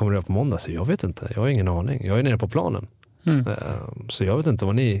frågat hur kommer det upp på måndag? Så jag vet inte. Jag har ingen aning. Jag är nere på planen. Så jag vet inte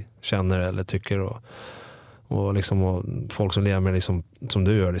vad ni känner eller tycker och folk som lever med liksom, som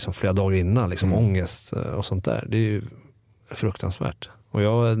du gör liksom, flera dagar innan liksom, ångest och sånt där. Det är ju fruktansvärt.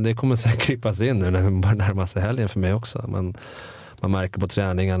 Och det kommer säkert klippas in nu när vi börjar närma sig helgen för mig också. Men man märker på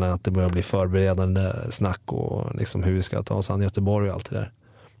träningarna att det börjar bli förberedande snack och liksom hur vi ska ta oss an Göteborg och allt det där.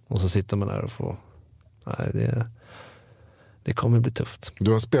 Och så sitter man där och får... Nej, det kommer bli tufft.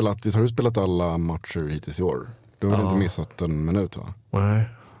 Har du spelat alla matcher hittills i år? Du har väl inte missat en minut va? Nej,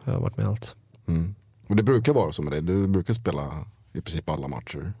 jag har varit med allt. Och det brukar vara så med dig. Du brukar spela i princip alla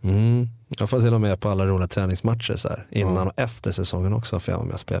matcher. Jag får till och med på alla roliga träningsmatcher så här, innan och efter säsongen också för jag var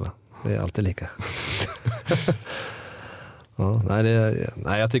med att spela. Det är alltid lika.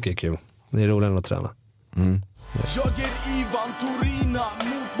 Jag tycker det är kul. Det är roligare att träna. Jag är Ivan Torina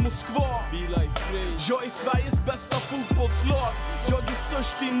mot Moskva. Vila i fred. Jag är Sveriges bästa fotbollslag. Jag är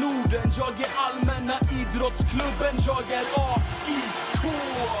störst i Norden. Jag är allmänna idrottsklubben. Jag är AIK.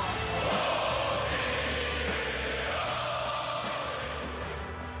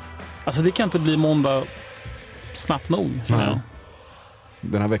 Alltså det kan inte bli måndag snabbt nog, känner jag.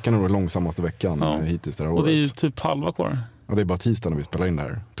 Den här veckan är den långsammaste veckan hittills det här året. Och det är ju typ halva kvar. Och det är bara tisdag när vi spelar in det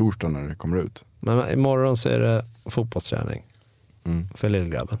här. Torsdag när det kommer ut. Men imorgon så är det fotbollsträning. För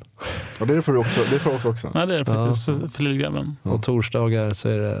lillgrabben. Och det är för oss också. Nej, det är det faktiskt för lillgrabben. Och torsdagar så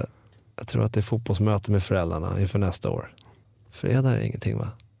är det, jag tror att det är fotbollsmöte med föräldrarna inför nästa år. Fredag är ingenting va?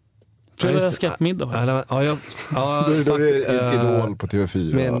 Fredag är skattmiddag faktiskt. Då är Idol på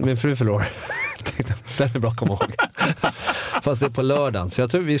TV4. Min fru förlorar. Den är bra att komma ihåg. Fast det är på lördagen. Så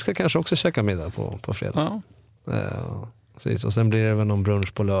jag tror vi ska kanske också käka middag på fredag. Precis. Och sen blir det väl någon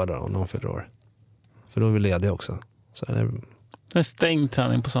brunch på lördag om någon fyller år. För då är vi lediga också. Så det är en stängd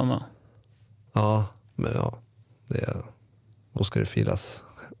träning på söndag. Ja, men då ska det firas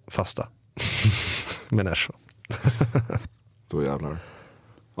fasta. Men är så. Då jävlar.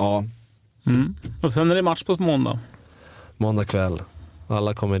 Ja. Och sen är det match på måndag. Måndag kväll.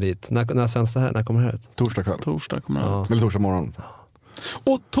 Alla kommer dit. När sänds det här? När kommer det här ut? Torsdag kväll. Torsdag kommer det ut. Eller torsdag morgon.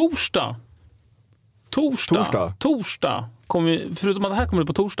 Och torsdag kommer, förutom att det här kommer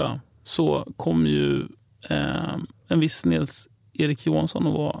på torsdag, så kommer ju en viss Nils-Erik Johansson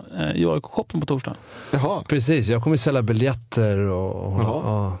att vara i AIK-shoppen på torsdag. Jaha. Precis, jag kommer sälja biljetter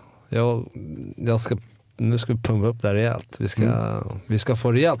jag ska nu ska vi pumpa upp det rejält. Vi ska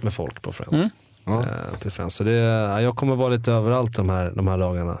få rejält med folk på Friends. Till Friends. Så jag kommer vara lite överallt de här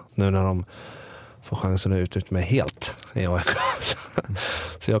dagarna. Nu när de får chansen att utnyttja mig helt i AIK.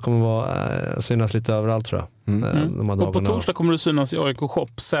 Så jag kommer vara synas lite överallt tror jag. Och på torsdag kommer du synas i AIK-shop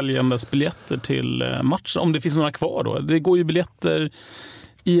säljandes biljetter till matchen. Om det finns några kvar då. Det går ju biljetter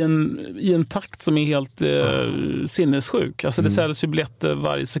i en takt som är helt sinnessjuk. Alltså det säljs ju biljetter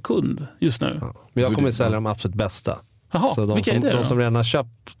varje sekund just nu. Men jag kommer sälja de absolut bästa. Jaha, så de som redan har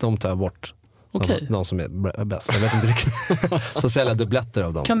köpt, de tar jag bort. Okay. De som är bäst. Jag vet inte riktigt. Så säljer jag dubbletter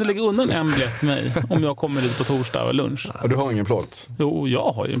av dem. Kan du lägga undan en biljett till mig om jag kommer dit på torsdag och lunch? Och du har ingen plåt? Jo,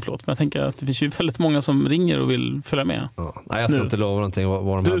 jag har ju en plåt. Men jag tänker att det finns ju väldigt många som ringer och vill följa med. Nej, jag ska inte lova någonting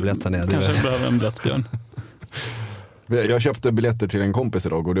vad de här biljetterna är. Du kanske behöver en biljett, Björn. Jag köpte biljetter till en kompis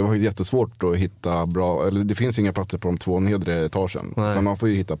idag och det var ju jättesvårt att hitta bra, eller det finns ju inga platser på de 2 nedre etagen. Utan man får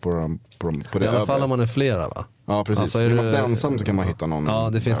ju hitta på det. I alla fall om man är flera va? Ja, precis. Alltså, är man ensam så kan man hitta någon. Ja,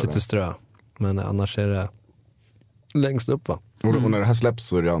 det finns lite strö. Men annars är det längst upp va? Och när det här släpps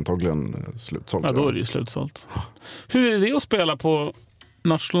så är det antagligen slutsålt. Ja, då är det ju slutsålt. Hur är det att spela på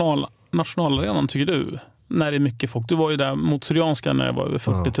nationalarenan, tycker du? När det är mycket folk. Du var ju där mot Syrianska när det var över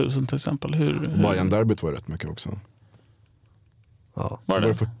 40 000 till exempel. Bayern-derbyt var rätt mycket också. Ja. Var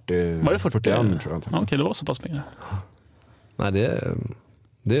det 41 tror jag. Okej, det var så pass mycket. Nej,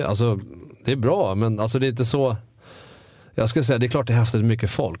 det är bra, men alltså det är inte så. Jag skulle säga, det är klart det är häftigt mycket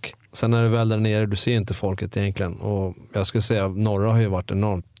folk. Sen när du väl där nere, du ser inte folket egentligen. Och jag skulle säga, norra har ju varit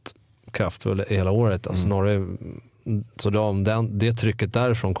enormt kraftfull hela året. Alltså norra, så det trycket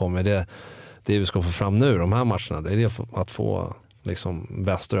därifrån kommer, det vi ska få fram nu, de här matcherna, det är att få liksom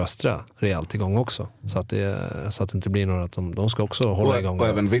västra och östra rejält igång också. Så att det inte blir några, att de ska också hålla igång. Och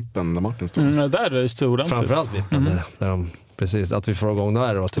även Vippen där Martin står. Där är det stora. Framförallt Vippen, där de, precis, att vi får igång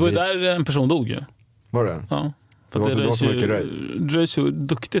där. Och att det var där en person dog ju. Var det? Ja. För det var så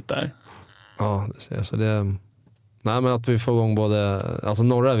duktigt där. Ja, så det. Nej, men att vi får igång både, alltså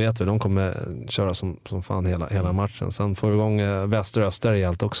norra vet vi, de kommer köra som fan hela matchen. Sen får vi igång väster och öster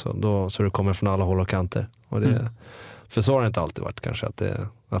rejält också, så det kommer från alla håll och kanter. Och det, för så har det inte alltid varit kanske,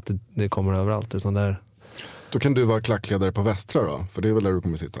 att det kommer överallt, utan där. Då kan du vara klackledare på västra då, för det är väl där du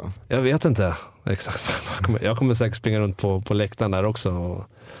kommer sitta? Jag vet inte exakt. Jag kommer säkert springa runt på läktaren där också och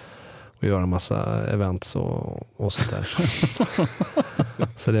göra en massa events och sånt där.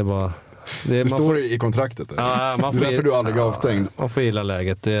 Så det är bara. Det står i kontraktet. Ja, det är därför du aldrig är avstängd. Man får gilla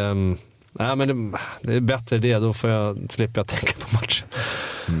läget. Det är bättre det. Då får jag slippa tänka på matchen.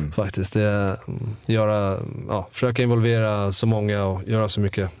 Faktiskt. Försöka involvera så många och göra så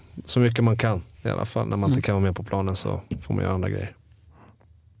mycket man kan. I alla fall när man inte kan vara med på planen så får man göra andra grejer.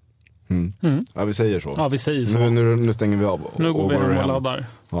 Ja, vi säger så. Ja, vi säger så. Nu stänger vi av. Nu går vi hem och laddar.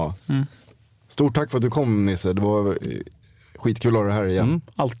 Ja. Stort tack för att du kom, Nisse. Det var skitkul att ha det här igen.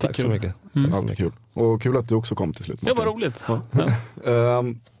 Alltid tack kul. Så mycket. Alltid kul. Och kul att du också kom till slut, Martin. Det var roligt. Ja.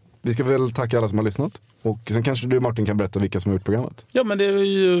 Vi ska väl tacka alla som har lyssnat. Och sen kanske du, Martin, kan berätta vilka som har gjort programmet. Ja, men det är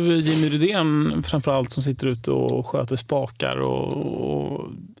ju Jimmy Rydén framförallt som sitter ute och sköter spakar och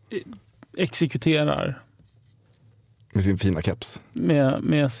exekuterar. Med sin fina keps.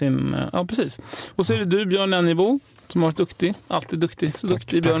 Med sin, ja precis. Och så är det du, Björn Ennebo, som har varit duktig. Alltid duktig. Så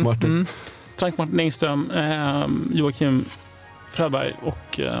duktig, Björn. Tack, Martin. Frank Martin Engström, Joakim Fröberg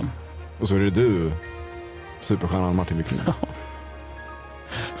och så är det du, superstjärnan Martin Wiklund.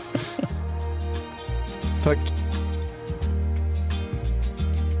 Tack.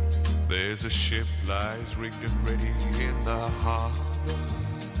 There's a ship lies rigged and ready in the harbor.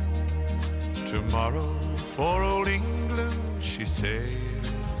 Tomorrow for old England she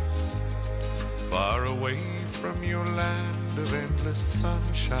sails, far away from your land of endless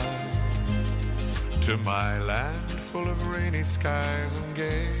sunshine, to my land full of rainy skies and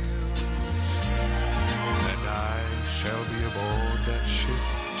gales. And I shall be aboard that ship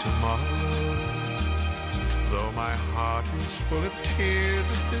tomorrow, though my heart is full of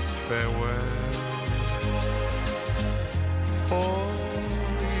tears at this farewell. For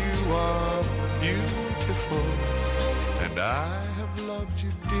you are beautiful, and I have loved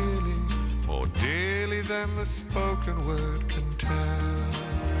you dearly, more dearly than the spoken word can tell.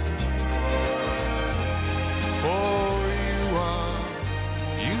 For you are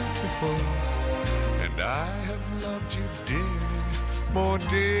beautiful, and I have loved you dearly, more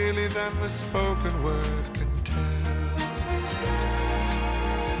dearly than the spoken word can tell.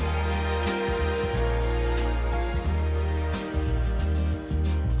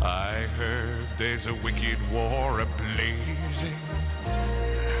 I heard there's a wicked war a-blazing,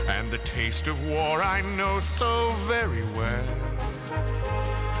 and the taste of war I know so very well.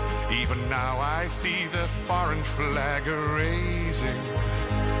 Even now I see the foreign flag a-raising,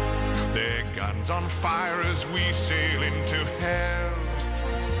 their guns on fire as we sail into hell.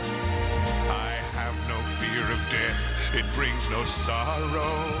 I have no fear of death, it brings no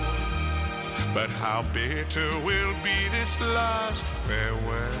sorrow, but how bitter will be this last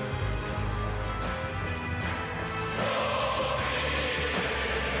farewell.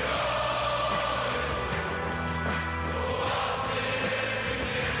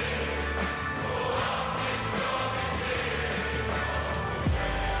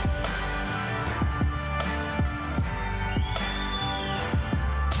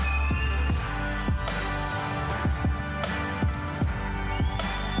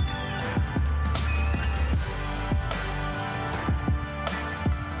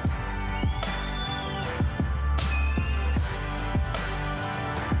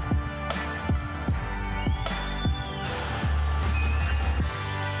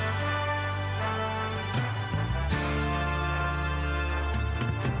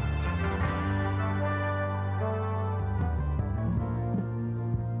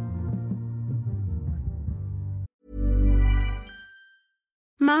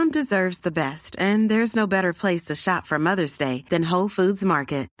 Mom deserves the best, and there's no better place to shop for Mother's Day than Whole Foods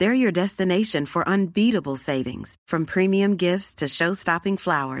Market. They're your destination for unbeatable savings, from premium gifts to show-stopping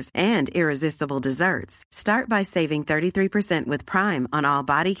flowers and irresistible desserts. Start by saving 33% with Prime on all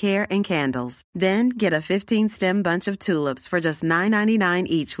body care and candles. Then get a 15-stem bunch of tulips for just $9.99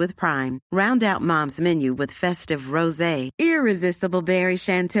 each with Prime. Round out Mom's menu with festive rosé, irresistible berry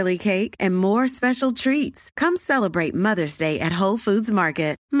chantilly cake, and more special treats. Come celebrate Mother's Day at Whole Foods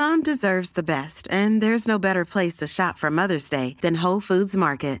Market. Mom deserves the best, and there's no better place to shop for Mother's Day than Whole Foods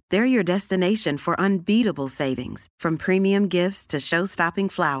Market. They're your destination for unbeatable savings, from premium gifts to show-stopping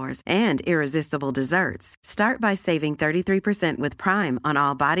flowers and irresistible desserts. Start by saving 33% with Prime on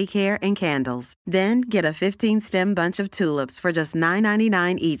all body care and candles. Then get a 15-stem bunch of tulips for just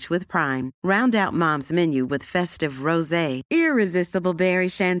 $9.99 each with Prime. Round out Mom's menu with festive rosé, irresistible berry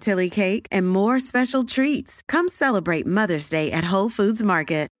chantilly cake, and more special treats. Come celebrate Mother's Day at Whole Foods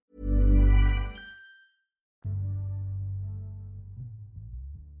Market.